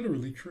that's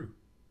literally true.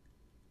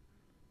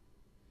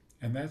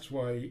 And that's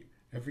why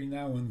every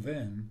now and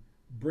then,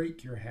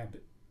 break your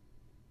habit.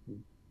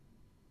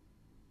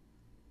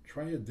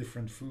 Try a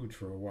different food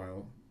for a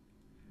while.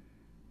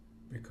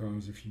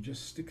 Because if you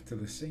just stick to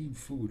the same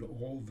food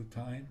all the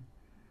time,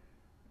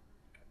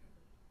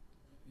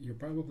 you're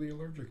probably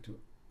allergic to it.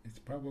 It's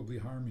probably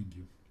harming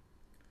you.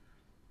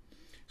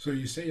 So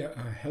you say a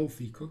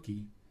healthy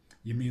cookie,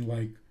 you mean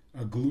like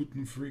a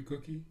gluten-free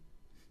cookie?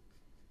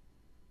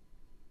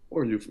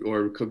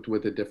 Or cooked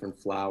with a different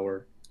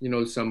flour.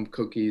 Some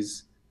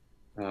cookies,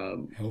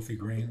 um, Healthy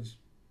grains?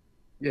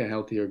 yeah,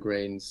 healthier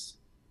grains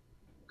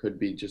could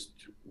be just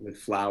with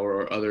flour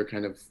or other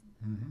kind of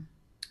Mm-hmm.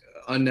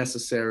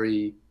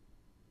 unnecessary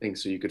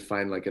things. So you could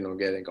find like an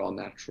organic, all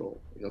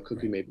natural,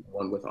 cookie, Right. maybe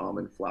one with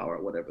almond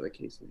flour, whatever the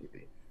case may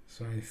be.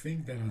 So I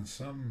think that on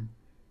some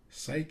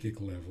psychic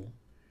level,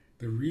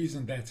 the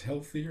reason that's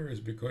healthier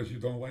is because you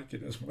don't like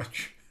it as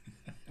much.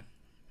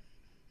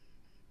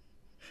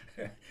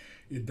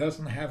 It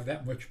doesn't have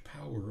that much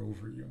power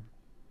over you.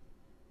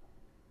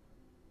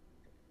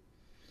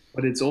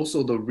 But it's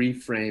also the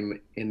reframe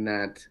in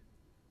that,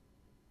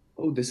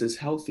 oh, this is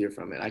healthier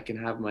from it. I can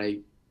have my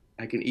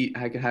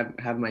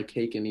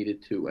cake and eat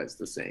it too, as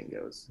the saying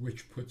goes.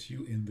 Which puts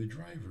you in the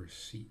driver's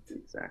seat.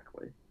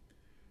 Exactly.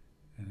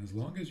 And as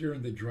long as you're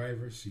in the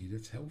driver's seat,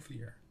 it's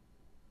healthier.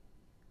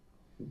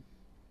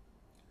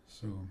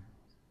 So,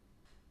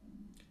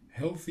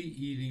 healthy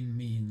eating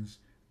means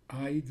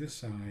I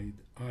decide,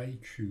 I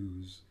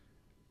choose,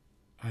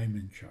 I'm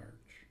in charge.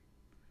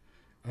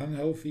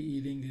 Unhealthy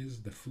eating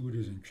is the food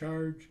is in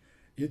charge.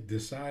 It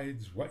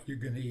decides what you're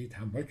going to eat,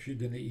 how much you're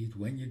going to eat,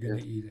 when you're going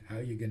Yeah. to eat, how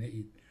you're going to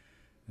eat.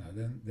 Now,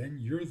 then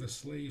you're the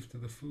slave to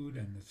the food,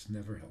 and it's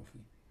never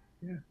healthy.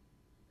 Yeah.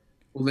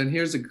 Well, then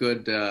here's a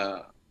good,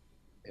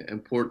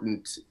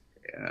 important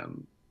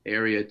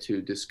area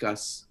to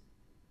discuss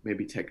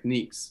maybe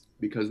techniques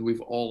because we've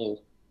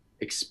all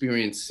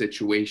experience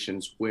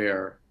situations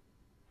where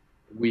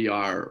we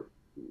are,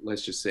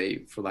 let's just say,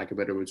 for lack of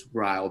better words,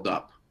 riled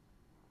up.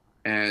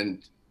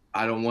 And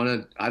I don't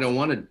want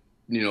to,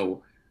 you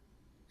know,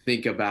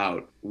 think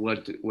about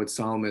what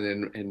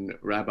Solomon and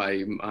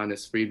Rabbi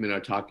Manis Friedman are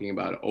talking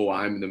about. Oh,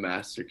 I'm the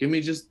master.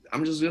 I'm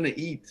just gonna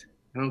eat.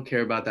 I don't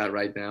care about that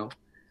right now.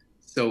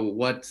 So,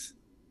 what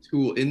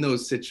tool in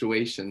those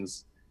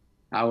situations?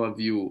 How have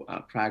you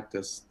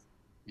practiced,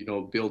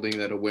 building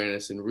that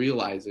awareness and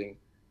realizing,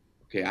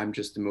 okay, I'm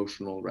just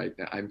emotional right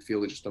now. I'm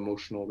feeling just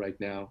emotional right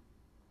now.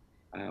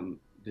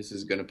 This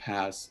is gonna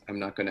pass. I'm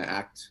not gonna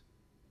act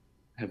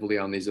heavily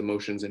on these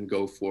emotions and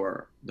go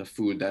for the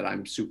food that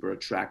I'm super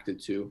attracted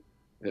to.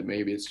 That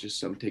maybe it's just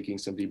some taking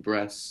some deep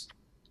breaths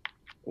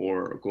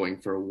or going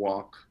for a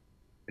walk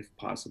if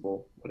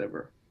possible,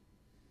 whatever.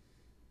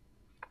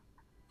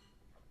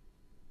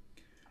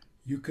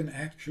 You can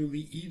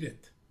actually eat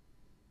it.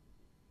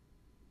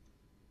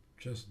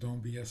 Just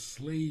don't be a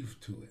slave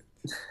to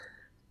it.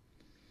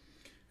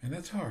 And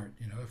that's hard,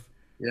 if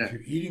Yeah.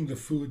 you're eating the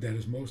food that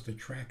is most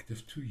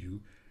attractive to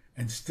you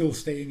and still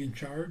staying in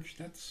charge,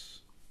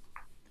 that's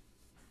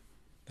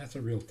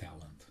a real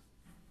talent.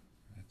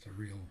 That's a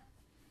real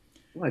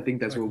Well, I think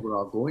it's that's like what we're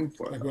all going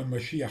for, like though. when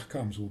Mashiach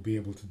comes, we'll be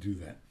able to do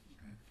that.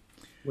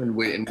 And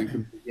we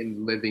can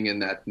begin living in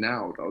that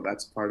now, though.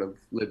 That's part of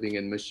living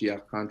in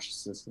Mashiach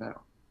consciousness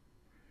now.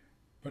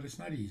 But it's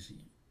not easy.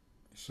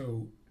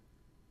 So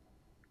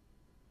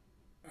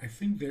I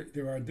think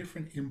there are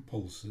different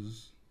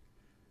impulses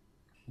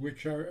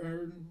which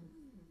are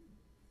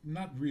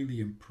not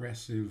really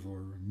impressive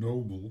or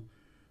noble.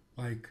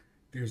 Like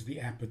there's the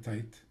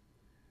appetite,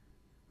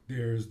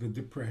 there's the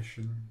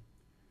depression,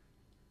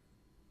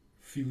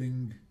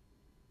 feeling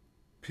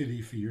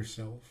pity for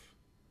yourself.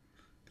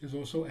 There's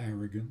also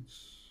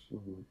arrogance,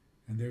 Mm-hmm.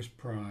 and there's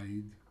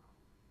pride.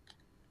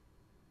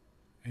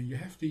 And you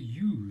have to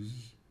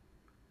use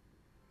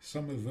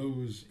some of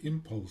those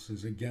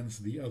impulses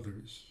against the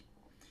others.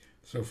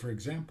 So, for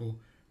example,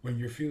 when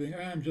you're feeling,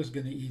 I'm just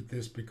going to eat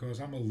this because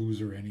I'm a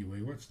loser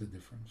anyway, what's the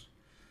difference?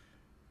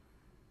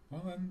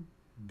 Well, then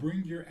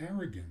bring your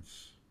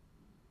arrogance.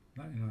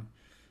 Not,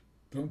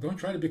 don't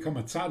try to become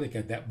a tzaddik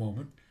at that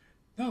moment.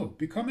 No,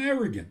 become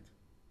arrogant.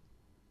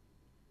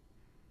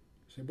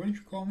 Say, what did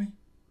you call me?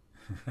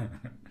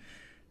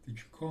 Did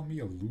you call me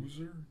a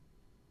loser?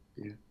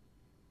 Yeah.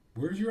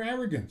 Where's your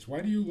arrogance?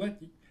 Why do you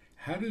let?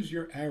 How does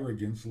your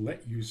arrogance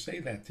let you say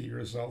that to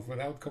yourself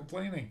without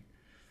complaining?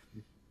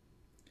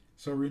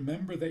 So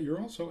remember that you're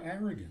also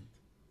arrogant.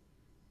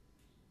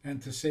 And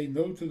to say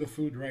no to the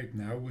food right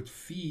now would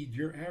feed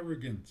your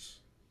arrogance.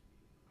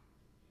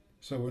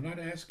 So we're not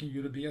asking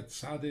you to be a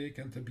tzaddik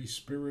and to be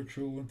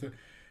spiritual and to,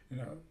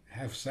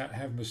 have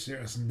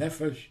mesiras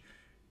nefesh.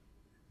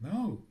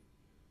 No,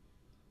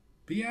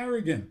 be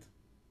arrogant.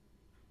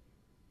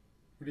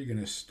 What are you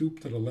going to stoop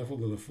to the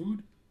level of the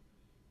food?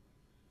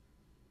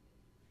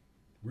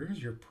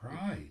 Where's your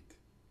pride?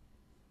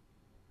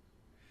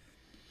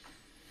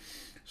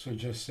 So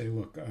just say,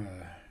 look,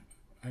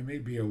 I may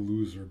be a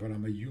loser, but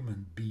I'm a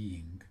human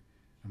being.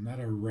 I'm not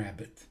a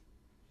rabbit.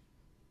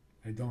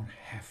 I don't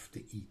have to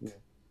eat. Yeah.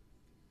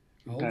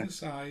 I'll Okay.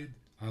 decide,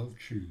 I'll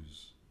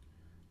choose.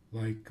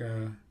 Like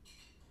a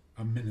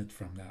minute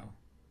from now.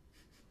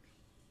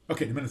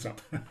 Okay, the minute's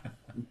up.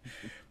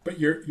 But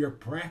you're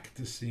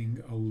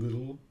practicing a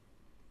little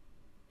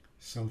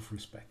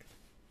self-respect.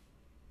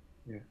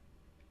 Yeah.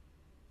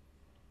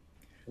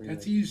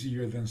 That's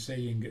easier than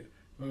saying,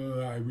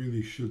 I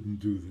really shouldn't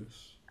do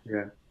this.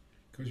 Yeah.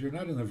 Because you're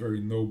not in a very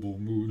noble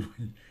mood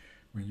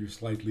when you're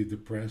slightly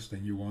depressed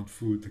and you want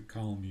food to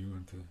calm you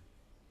and to.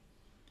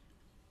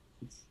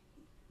 It's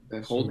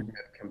that holding So,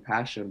 that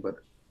compassion, but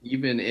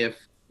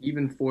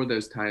even for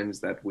those times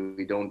that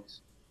we don't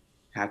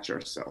catch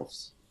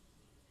ourselves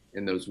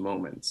in those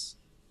moments,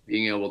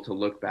 being able to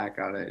look back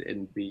on it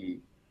and be,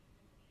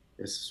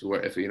 this is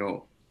where,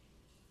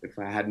 if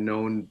I had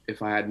known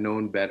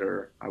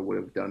better, I would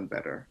have done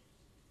better.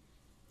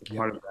 yep,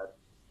 Part of that.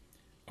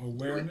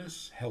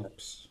 awareness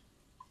helps,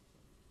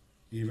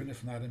 even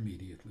if not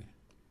immediately.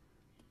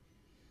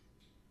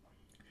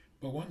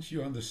 But once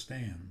you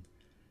understand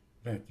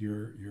that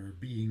you're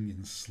being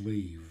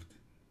enslaved,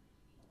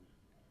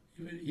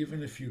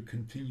 even if you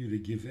continue to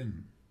give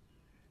in,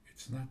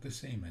 it's not the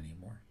same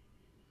anymore.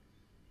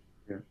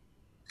 Yeah.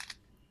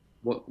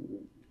 What?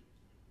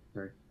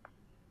 Sorry.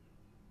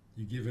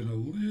 You give in a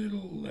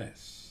little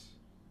less,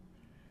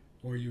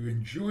 or you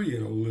enjoy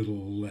it a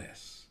little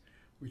less,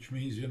 which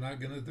means you're not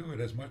going to do it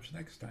as much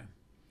next time.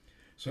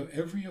 So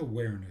every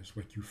awareness,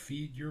 what you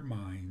feed your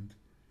mind,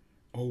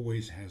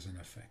 always has an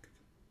effect.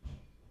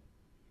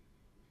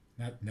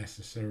 Not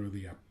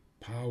necessarily a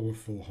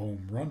powerful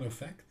home run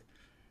effect,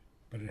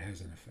 but it has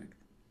an effect.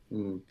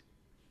 Mm.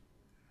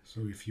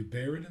 So if you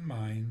bear it in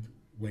mind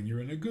when you're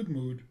in a good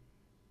mood,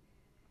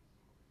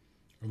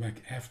 or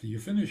like after you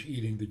finish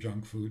eating the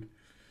junk food,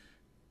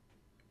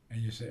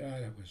 and you say,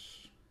 that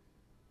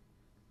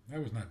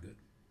was not good.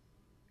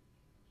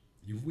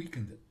 You've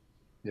weakened it.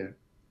 Yeah.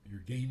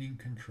 You're gaining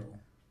control.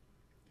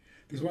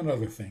 There's one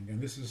other thing, and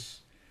this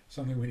is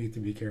something we need to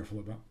be careful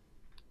about.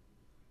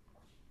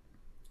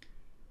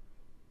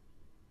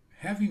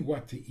 Having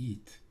what to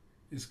eat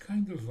is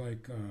kind of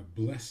like a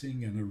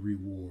blessing and a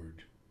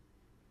reward.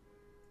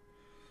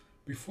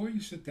 Before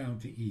you sit down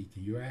to eat,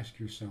 you ask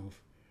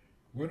yourself,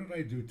 what did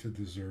I do to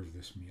deserve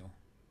this meal?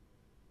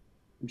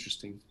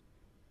 Interesting.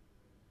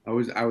 I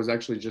was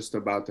actually just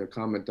about to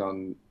comment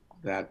on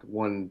that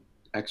one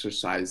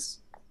exercise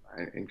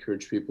I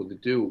encourage people to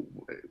do,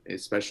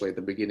 especially at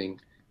the beginning,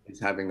 is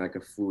having like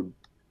a food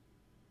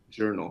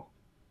journal.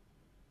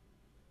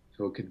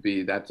 So it could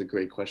be that's a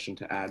great question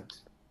to add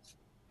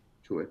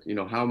to it.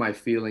 How am I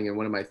feeling and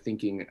what am I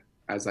thinking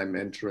as I'm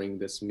entering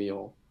this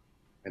meal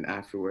and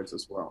afterwards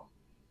as well?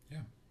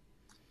 Yeah.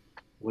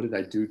 What did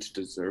I do to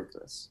deserve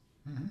this?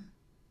 Mm-hmm.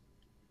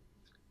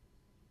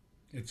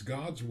 It's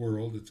God's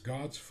world, it's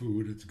God's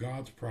food, it's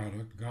God's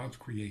product, God's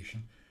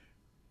creation.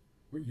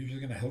 You're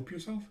just going to help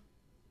yourself?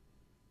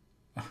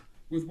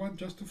 With what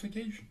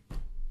justification?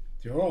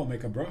 You all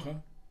make a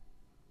bracha.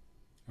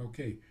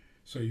 Okay,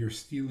 so you're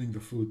stealing the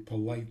food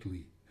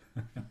politely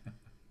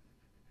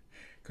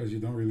because you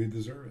don't really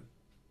deserve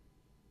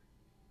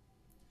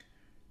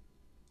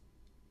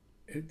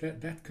it.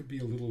 That could be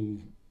a little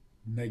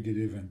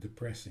negative and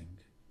depressing.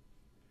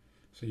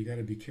 So you got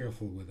to be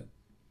careful with it.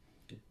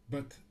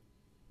 But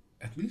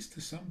at least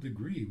to some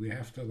degree, we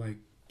have to like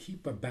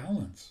keep a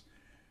balance.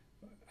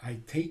 I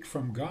take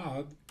from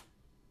God.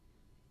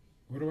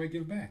 What do I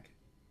give back?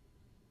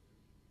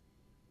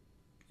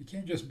 You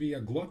can't just be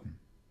a glutton.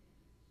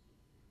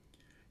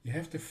 You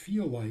have to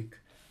feel like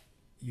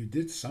you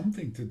did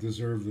something to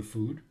deserve the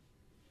food,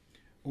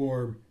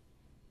 or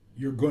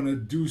you're going to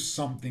do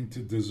something to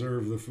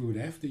deserve the food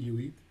after you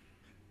eat.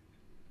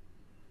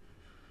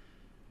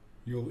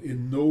 You'll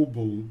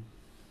ennoble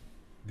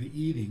the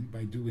eating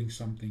by doing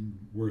something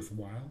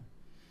worthwhile.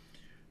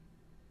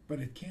 But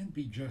it can't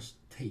be just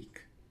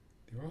take.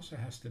 There also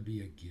has to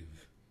be a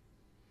give.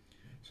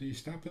 So you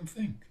stop and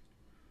think.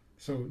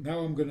 So now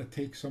I'm going to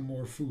take some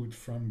more food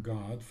from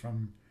God,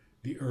 from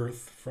the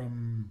earth,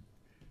 from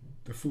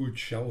the food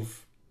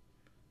shelf.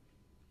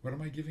 What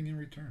am I giving in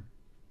return?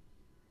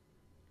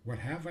 What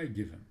have I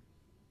given?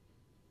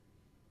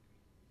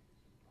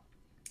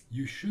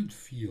 You should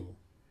feel,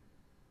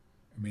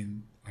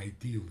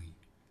 ideally,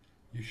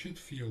 you should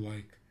feel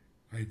like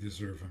I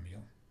deserve a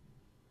meal.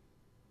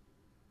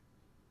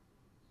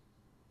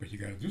 But you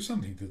got to do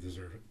something to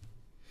deserve it.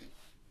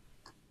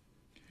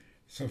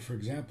 So, for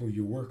example,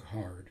 you work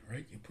hard,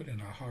 right? You put in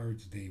a hard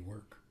day's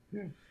work.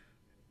 Yeah.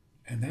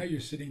 And now you're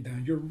sitting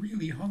down, you're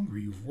really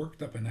hungry, you've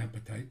worked up an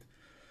appetite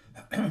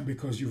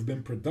because you've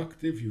been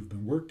productive, you've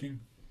been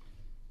working.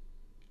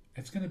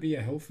 It's going to be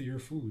a healthier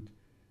food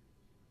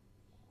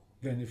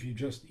than if you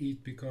just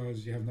eat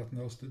because you have nothing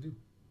else to do.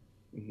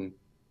 Mm-hmm.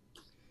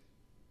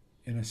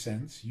 In a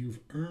sense,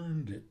 you've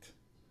earned it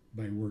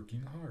by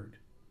working hard.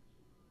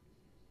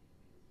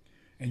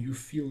 And you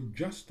feel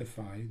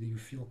justified, you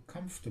feel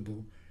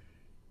comfortable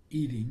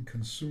eating,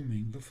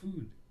 consuming the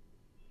food.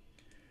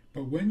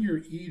 But when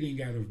you're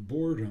eating out of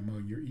boredom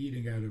or you're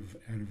eating out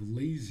of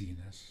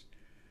laziness,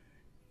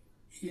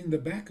 in the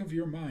back of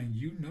your mind,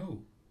 you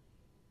know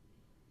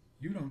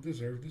you don't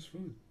deserve this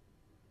food.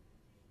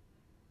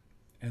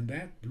 And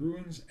that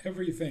ruins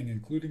everything,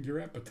 including your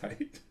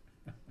appetite.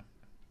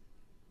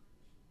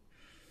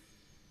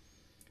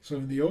 So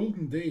in the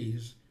olden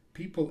days,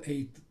 people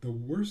ate the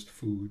worst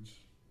foods.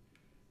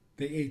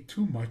 They ate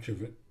too much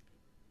of it.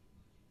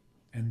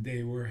 And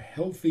they were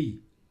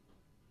healthy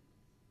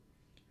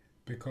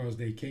because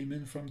they came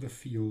in from the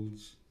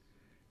fields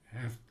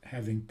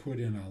having put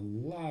in a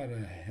lot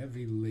of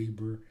heavy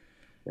labor.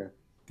 Yeah.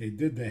 They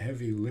did the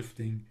heavy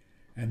lifting,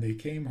 and they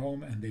came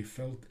home and they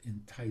felt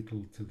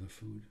entitled to the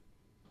food.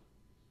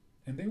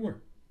 And they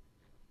were.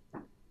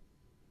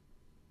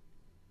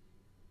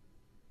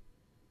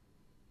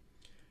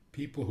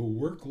 People who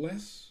work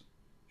less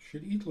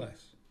should eat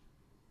less.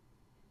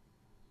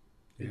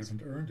 They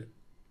haven't earned it.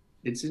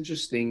 It's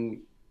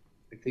interesting.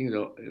 I think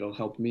it'll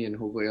help me and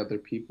hopefully other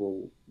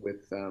people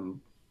with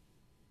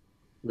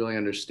really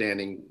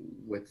understanding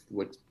with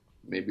what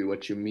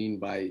you mean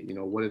by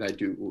what did I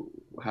do?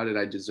 How did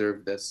I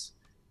deserve this?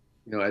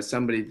 As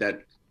somebody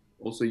that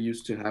also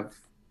used to have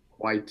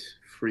quite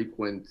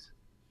frequent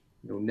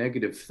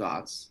negative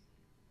thoughts.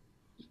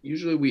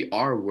 Usually we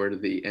are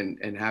worthy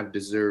and have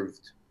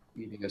deserved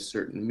eating a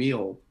certain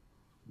meal,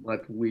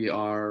 but we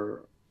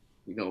are,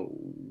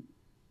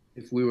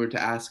 if we were to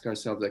ask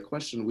ourselves that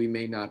question, we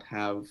may not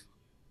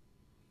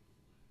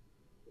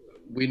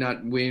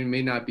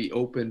be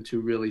open to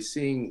really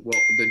seeing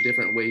the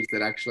different ways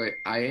that actually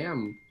I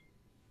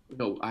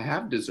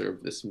have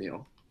deserved this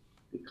meal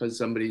because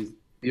somebody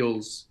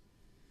feels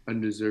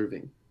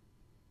undeserving.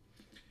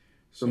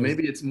 So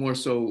maybe it's more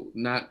so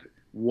not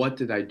what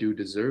did I do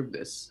to deserve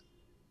this,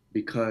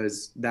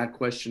 because that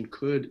question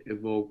could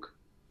evoke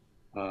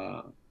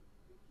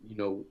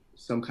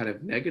some kind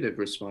of negative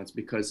response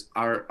because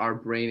our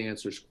brain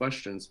answers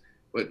questions,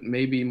 but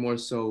maybe more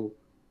so,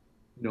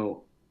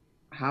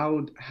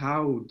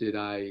 how did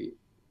I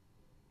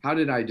how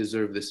did I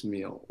deserve this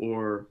meal?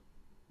 Or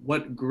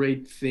what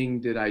great thing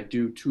did I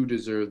do to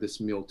deserve this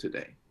meal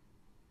today?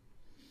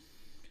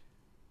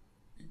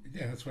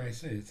 Yeah, that's why I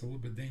say it's a little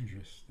bit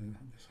dangerous,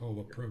 this whole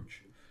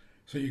approach.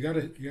 So you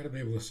gotta be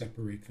able to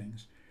separate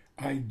things.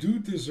 I do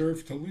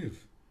deserve to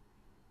live.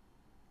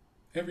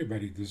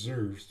 Everybody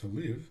deserves to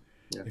live.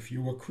 Yeah. If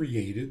you were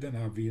created, then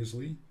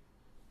obviously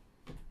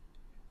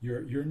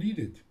you're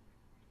needed.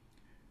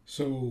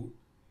 So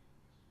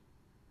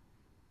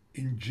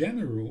in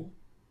general,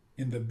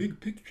 in the big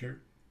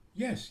picture,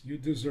 yes, you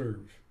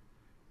deserve.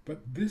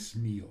 But this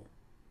meal,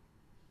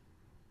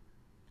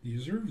 do you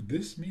deserve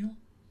this meal?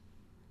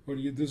 Or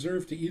do you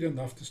deserve to eat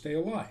enough to stay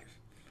alive?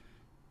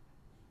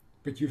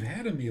 But you've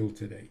had a meal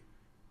today.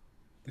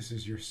 This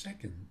is your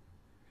second.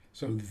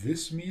 So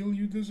this meal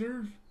you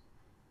deserve?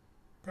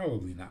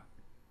 Probably not.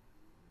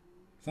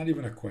 It's not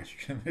even a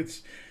question.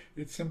 It's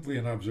simply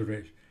an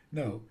observation.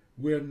 No,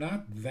 we're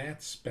not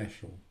that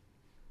special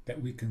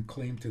that we can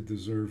claim to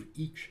deserve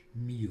each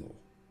meal.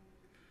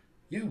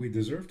 Yeah, we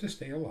deserve to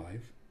stay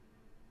alive.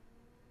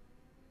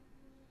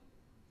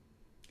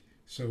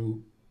 So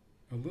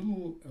a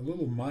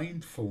little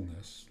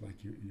mindfulness,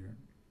 like you're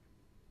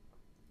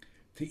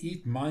to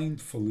eat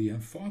mindfully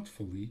and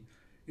thoughtfully,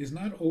 is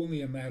not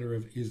only a matter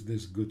of is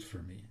this good for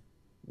me.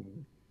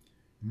 Mhm.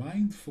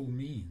 Mindful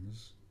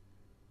means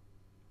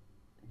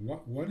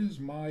what is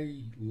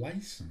my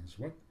license?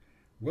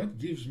 What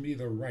gives me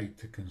the right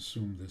to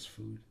consume this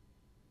food?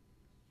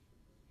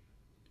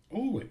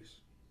 Always.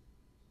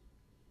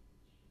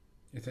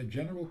 It's a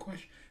general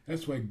question.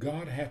 That's why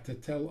God had to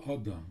tell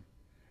Adam,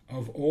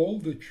 of all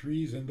the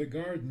trees in the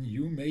garden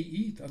you may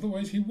eat.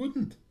 Otherwise he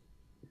wouldn't.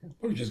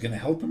 Or he's just going to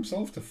help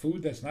himself to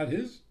food that's not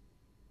his?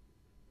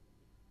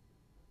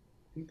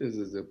 I think this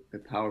is a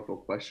powerful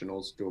question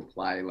also to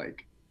apply.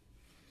 Like,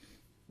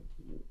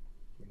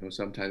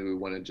 sometimes we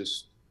want to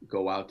just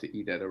go out to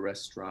eat at a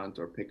restaurant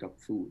or pick up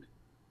food.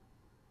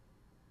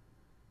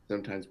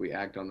 Sometimes we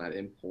act on that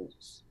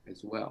impulse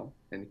as well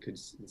and could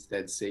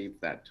instead save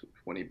that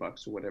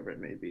 $20 or whatever it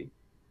may be.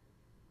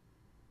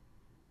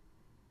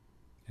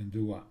 And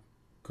do what?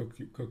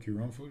 Cook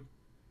your own food?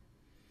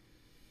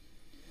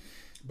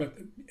 But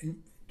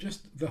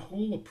just the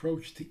whole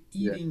approach to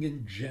Yeah. eating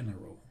in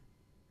general.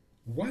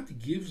 What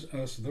gives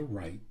us the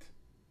right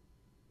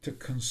to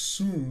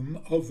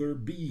consume other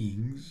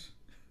beings?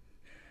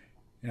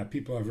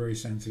 People are very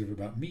sensitive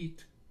about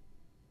meat.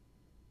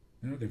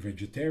 They're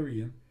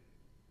vegetarian.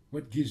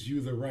 What gives you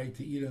the right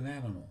to eat an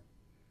animal?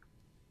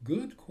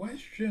 Good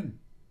question.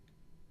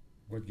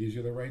 What gives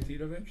you the right to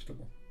eat a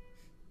vegetable?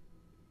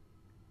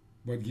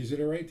 What gives you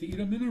the right to eat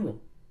a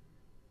mineral?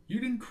 You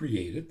didn't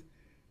create it.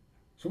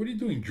 So what are you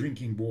doing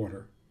drinking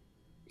water?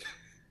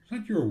 It's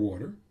not your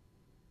water.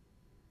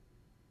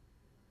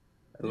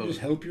 I You love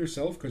just help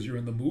yourself because you're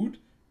in the mood?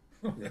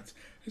 it. Yeah.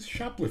 That's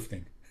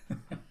shoplifting.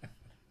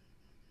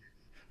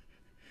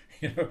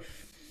 you know,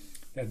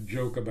 that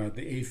joke about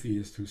the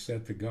atheist who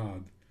said to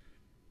God,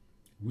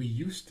 we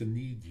used to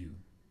need you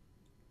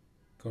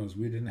because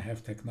we didn't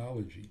have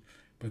technology.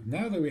 But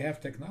now that we have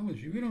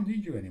technology, we don't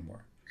need you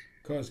anymore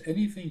because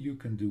anything you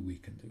can do, we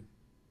can do.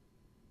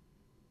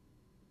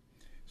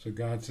 So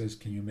God says,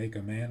 can you make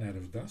a man out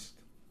of dust?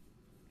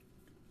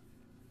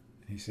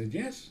 And he said,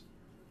 yes,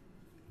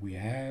 we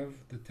have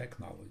the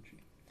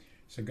technology.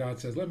 So God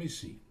says, let me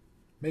see,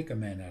 make a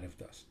man out of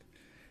dust.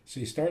 So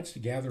he starts to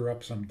gather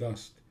up some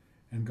dust,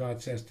 and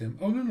God says to him,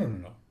 oh,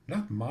 no,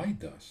 not my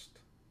dust.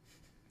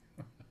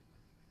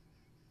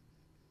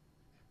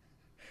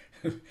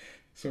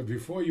 So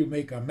before you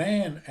make a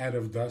man out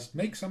of dust,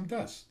 make some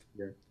dust.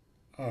 Yeah.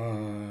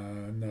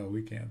 No,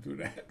 we can't do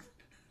that.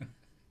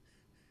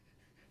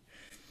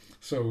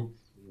 So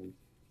Mhm.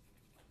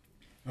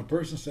 a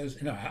person says,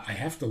 I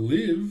have to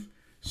live,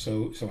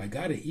 so I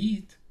got to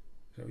eat.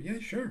 So yeah,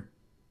 sure.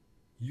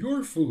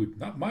 Your food,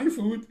 not my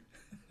food.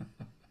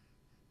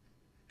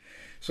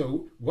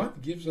 So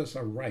what gives us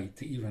a right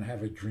to even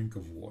have a drink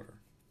of water?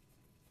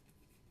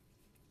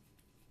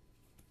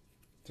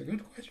 It's a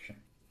good question.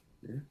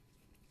 Yeah.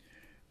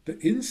 The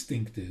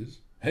instinct is,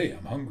 hey,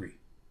 I'm hungry.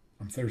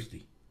 I'm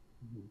thirsty.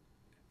 Mhm.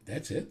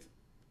 That's it.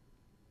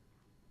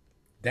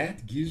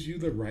 That gives you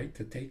the right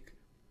to take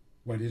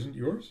what isn't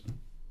yours,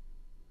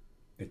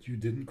 that you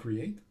didn't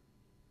create.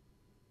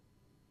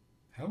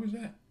 How is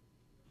that?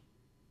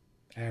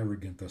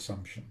 Arrogant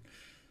assumption.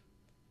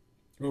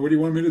 Well, what do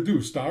you want me to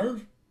do?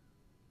 Starve?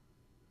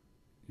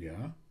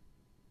 Yeah.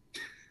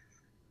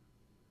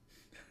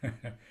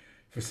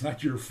 If it's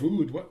not your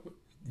food, what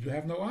you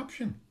have no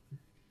option.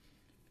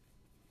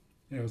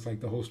 It's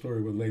like the whole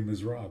story with Les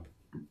Miserables,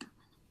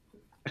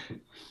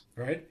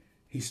 right?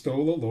 He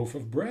stole a loaf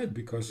of bread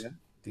because. Yeah.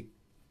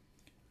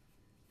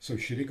 So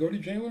should he go to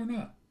jail or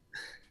not?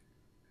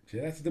 See,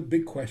 that's the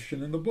big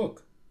question in the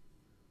book.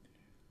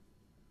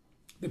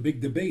 The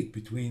big debate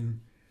between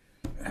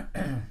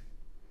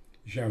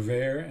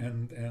Javert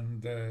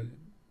and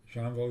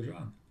Jean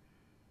Valjean.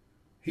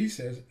 He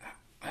says,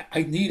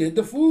 I needed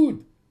the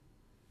food.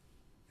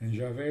 And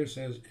Javert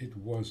says, it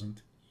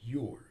wasn't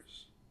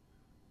yours.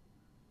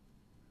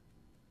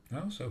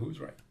 No, so who's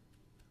right?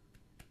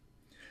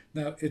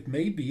 Now, it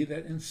may be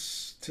that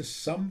to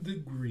some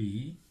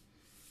degree,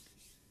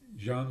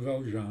 Jean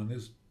Valjean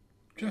is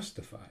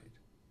justified,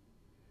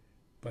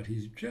 but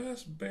he's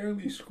just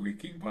barely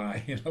squeaking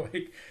by.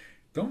 Like,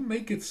 don't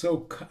make it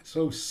so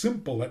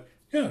simple that,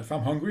 yeah, if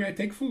I'm hungry, I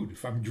take food.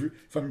 If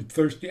I'm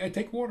thirsty, I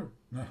take water.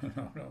 No,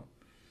 no, no,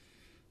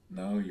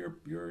 no.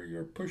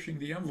 You're pushing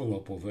the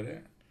envelope over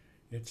there.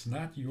 It's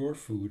not your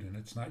food and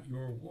it's not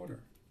your water.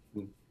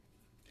 Mm.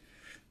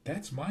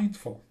 That's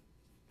mindful.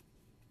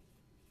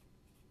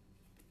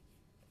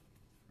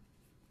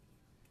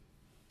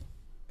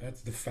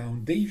 That's the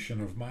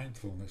foundation of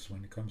mindfulness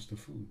when it comes to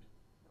food.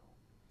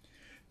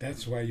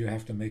 That's why you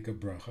have to make a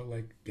bracha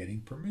like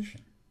getting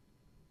permission.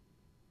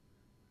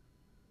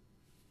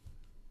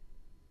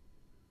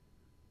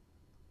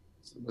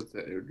 So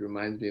it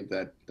reminds me of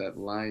that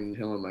line,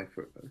 Hillam, I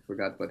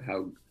forgot, but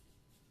how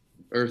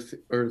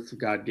earth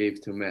God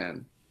gave to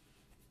man.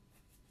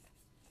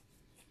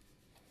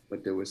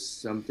 But there was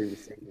something the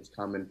sages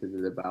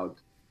commented about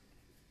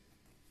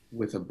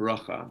with a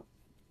bracha,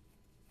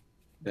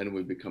 then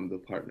we become the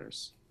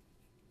partners.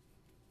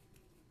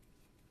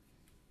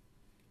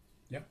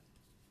 Yep.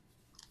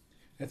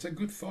 That's a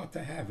good thought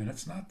to have, and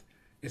it's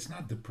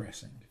not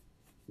depressing.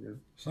 Yeah.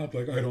 It's not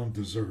like I don't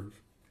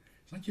deserve.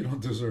 It's not you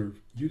don't deserve.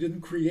 You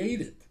didn't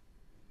create it.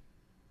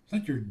 It's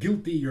not you're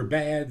guilty, you're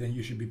bad, and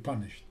you should be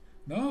punished.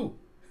 No.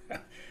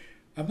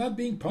 I'm not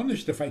being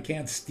punished if I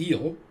can't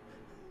steal.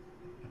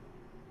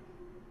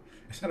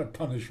 It's not a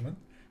punishment.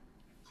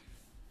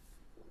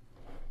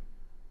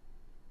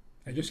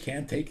 I just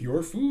can't take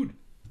your food.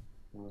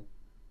 Yeah.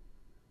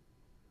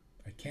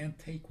 I can't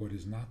take what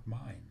is not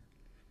mine.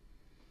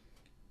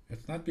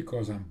 It's not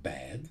because I'm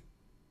bad.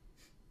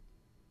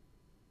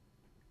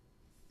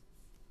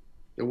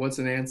 There was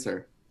an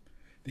answer.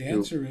 The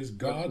answer is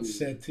God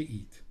said to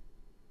eat.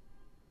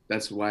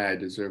 That's why I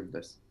deserve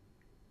this.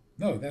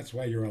 No, that's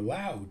why you're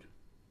allowed.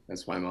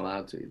 That's why I'm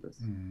allowed to eat this.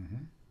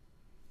 Mm-hmm.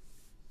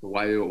 But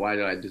why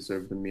do I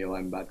deserve the meal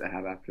I'm about to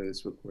have after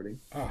this recording?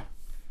 Ah,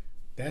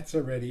 that's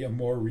already a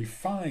more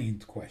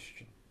refined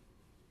question.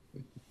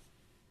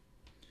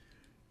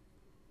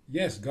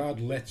 Yes,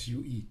 God lets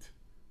you eat.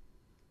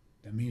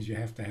 That means you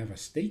have to have a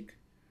steak.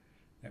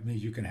 That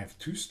means you can have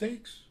 2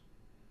 steaks.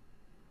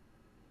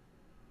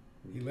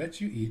 He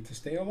lets you eat to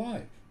stay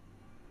alive.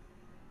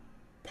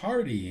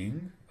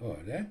 Partying, oh,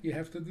 that you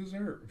have to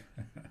deserve.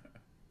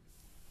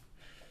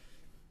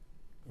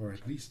 Or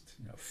at least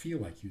feel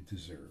like you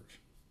deserve.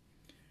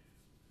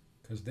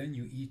 Because then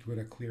you eat with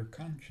a clear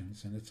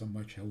conscience and it's a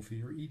much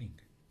healthier eating.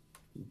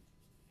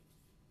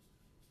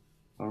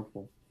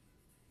 Powerful.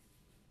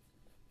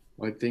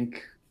 Well, I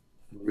think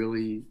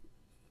really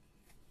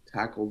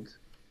tackled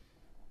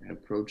and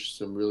approached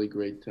some really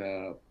great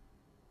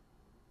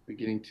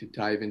beginning to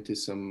dive into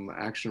some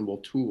actionable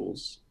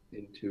tools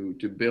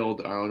to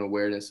build our own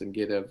awareness and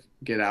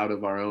get out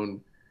of our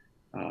own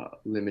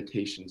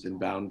limitations and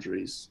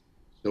boundaries,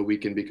 so we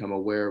can become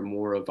aware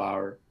more of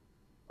our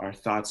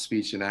thoughts,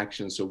 speech, and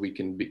actions, so we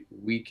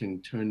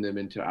can turn them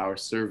into our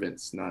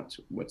servants, not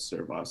what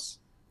serve us.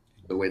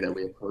 The way that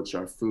we approach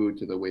our food,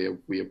 to the way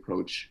we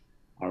approach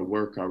our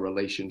work, our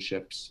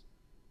relationships,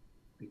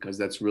 because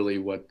that's really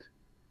what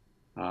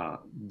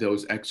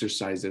those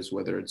exercises,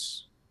 whether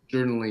it's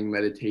journaling,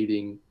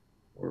 meditating,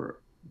 or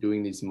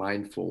doing these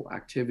mindful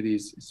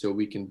activities, so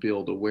we can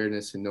build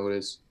awareness and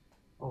notice,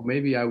 oh,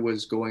 maybe I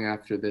was going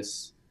after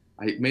this.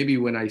 Maybe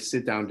when I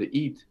sit down to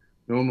eat,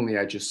 normally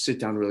I just sit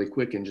down really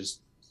quick and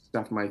just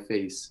stuff my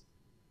face.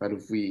 But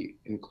if we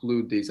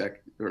include these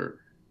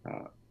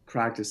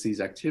practice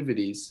these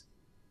activities,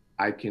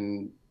 I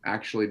can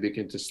actually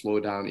begin to slow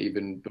down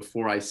even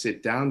before I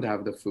sit down to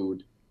have the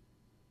food.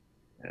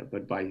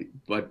 But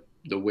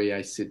the way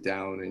I sit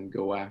down and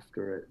go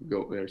after it,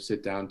 or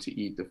sit down to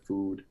eat the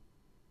food,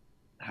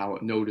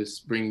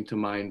 bringing to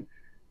mind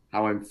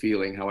how I'm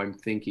feeling, how I'm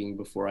thinking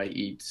before I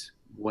eat,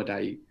 what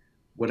I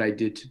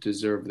did to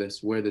deserve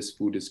this, where this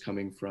food is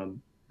coming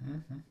from,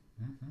 Mm-hmm.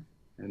 Mm-hmm.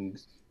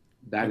 and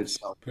that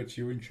itself puts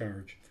you in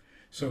charge.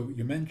 So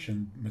you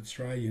mentioned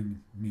Mitzrayim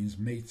means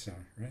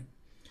Meitzah, right?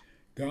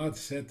 God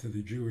said to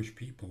the Jewish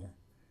people,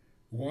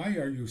 "Why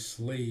are you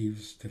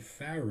slaves to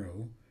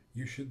Pharaoh?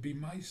 You should be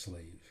my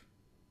slave."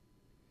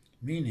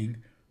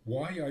 Meaning,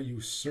 why are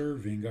you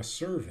serving a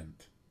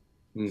servant?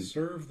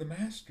 Serve the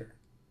master.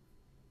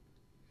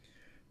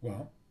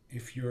 Well,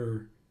 if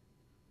you're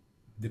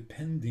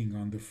depending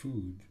on the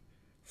food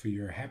for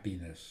your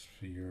happiness,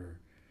 for your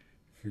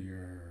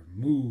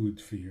mood,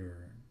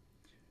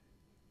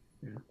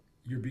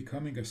 you're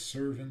becoming a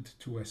servant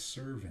to a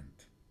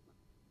servant.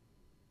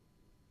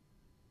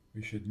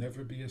 We should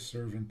never be a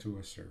servant to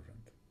a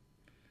servant,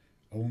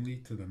 only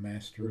to the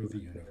master of the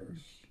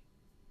universe.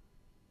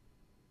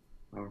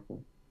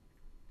 Powerful.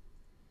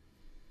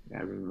 Yeah,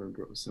 I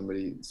remember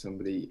somebody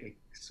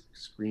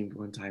screamed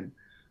one time,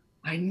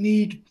 "I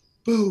need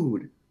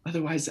food,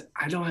 otherwise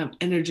I don't have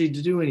energy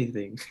to do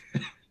anything."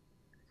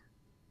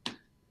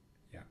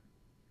 Yeah.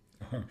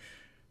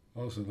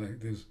 Also, like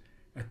there's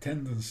a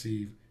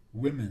tendency,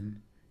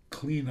 women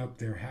clean up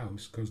their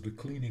house because the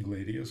cleaning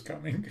lady is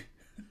coming.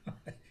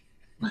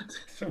 What?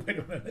 So wait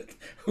a minute,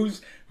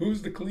 who's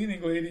the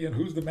cleaning lady and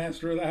who's the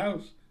master of the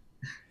house?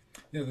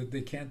 That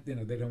they can't,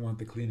 they don't want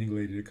the cleaning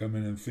lady to come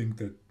in and think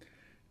that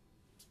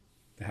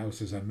the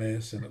house is a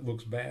mess and it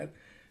looks bad.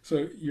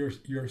 So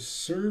you're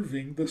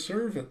serving the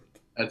servant.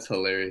 That's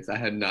hilarious. I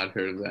had not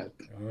heard of that.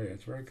 Oh yeah,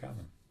 it's very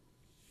common.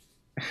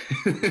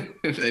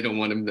 They don't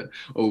want him to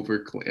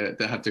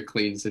have to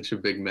clean such a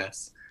big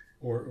mess.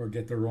 Or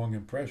get the wrong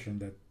impression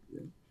that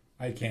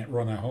I can't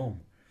run a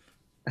home.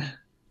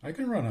 I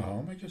can run a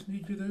home. I just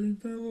need you to do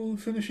the little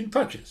finishing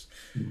touches.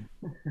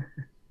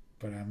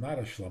 But I'm not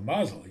a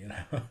schlemazel,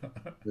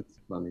 That's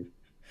funny.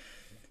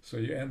 So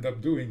you end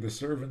up doing the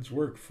servant's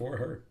work for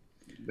her.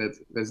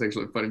 That's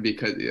actually funny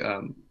because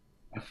a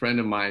friend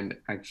of mine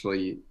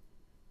actually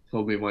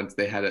told me once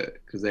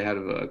because they had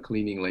a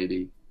cleaning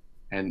lady,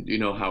 and you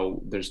know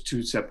how there's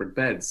two separate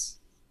beds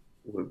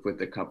with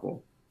the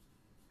couple,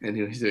 and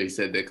he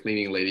said the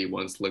cleaning lady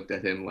once looked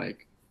at him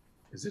like,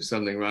 "Is there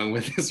something wrong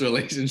with this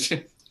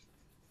relationship?"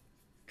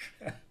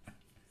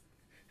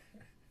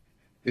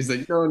 He's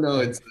like, no,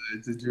 it's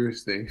a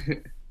Jewish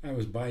thing. I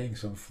was buying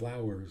some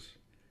flowers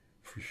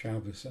for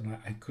Shabbos, and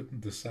I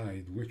couldn't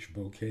decide which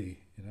bouquet,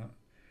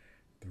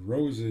 the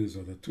roses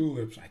or the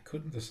tulips. I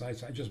couldn't decide,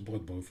 so I just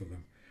bought both of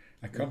them.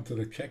 I come to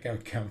the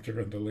checkout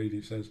counter, and the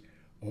lady says,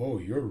 "Oh,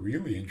 you're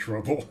really in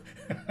trouble.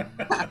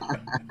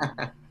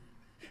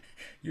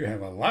 You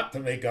have a lot to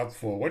make up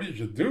for. What did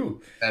you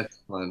do?" That's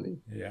funny.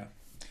 Yeah.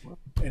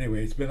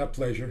 Anyway, it's been a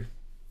pleasure.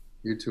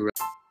 You too.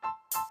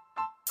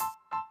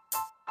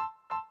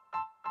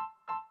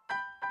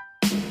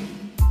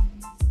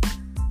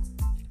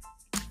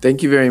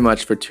 Thank you very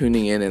much for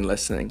tuning in and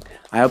listening.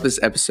 I hope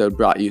this episode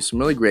brought you some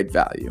really great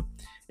value.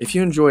 If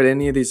you enjoyed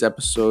any of these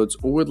episodes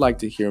or would like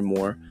to hear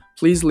more,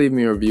 please leave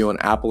me a review on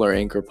Apple or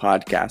Anchor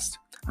Podcast.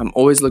 I'm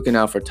always looking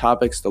out for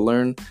topics to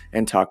learn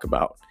and talk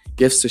about,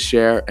 gifts to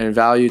share, and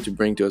value to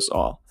bring to us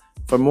all.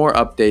 For more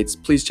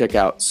updates, please check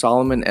out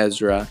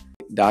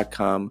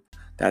solomonezra.com.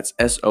 That's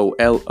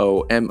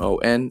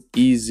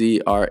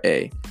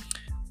SOLOMONEZRA.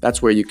 That's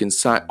where you can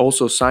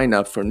also sign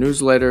up for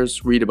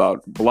newsletters, read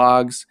about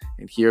blogs,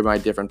 and hear my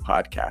different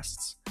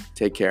podcasts.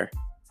 Take care.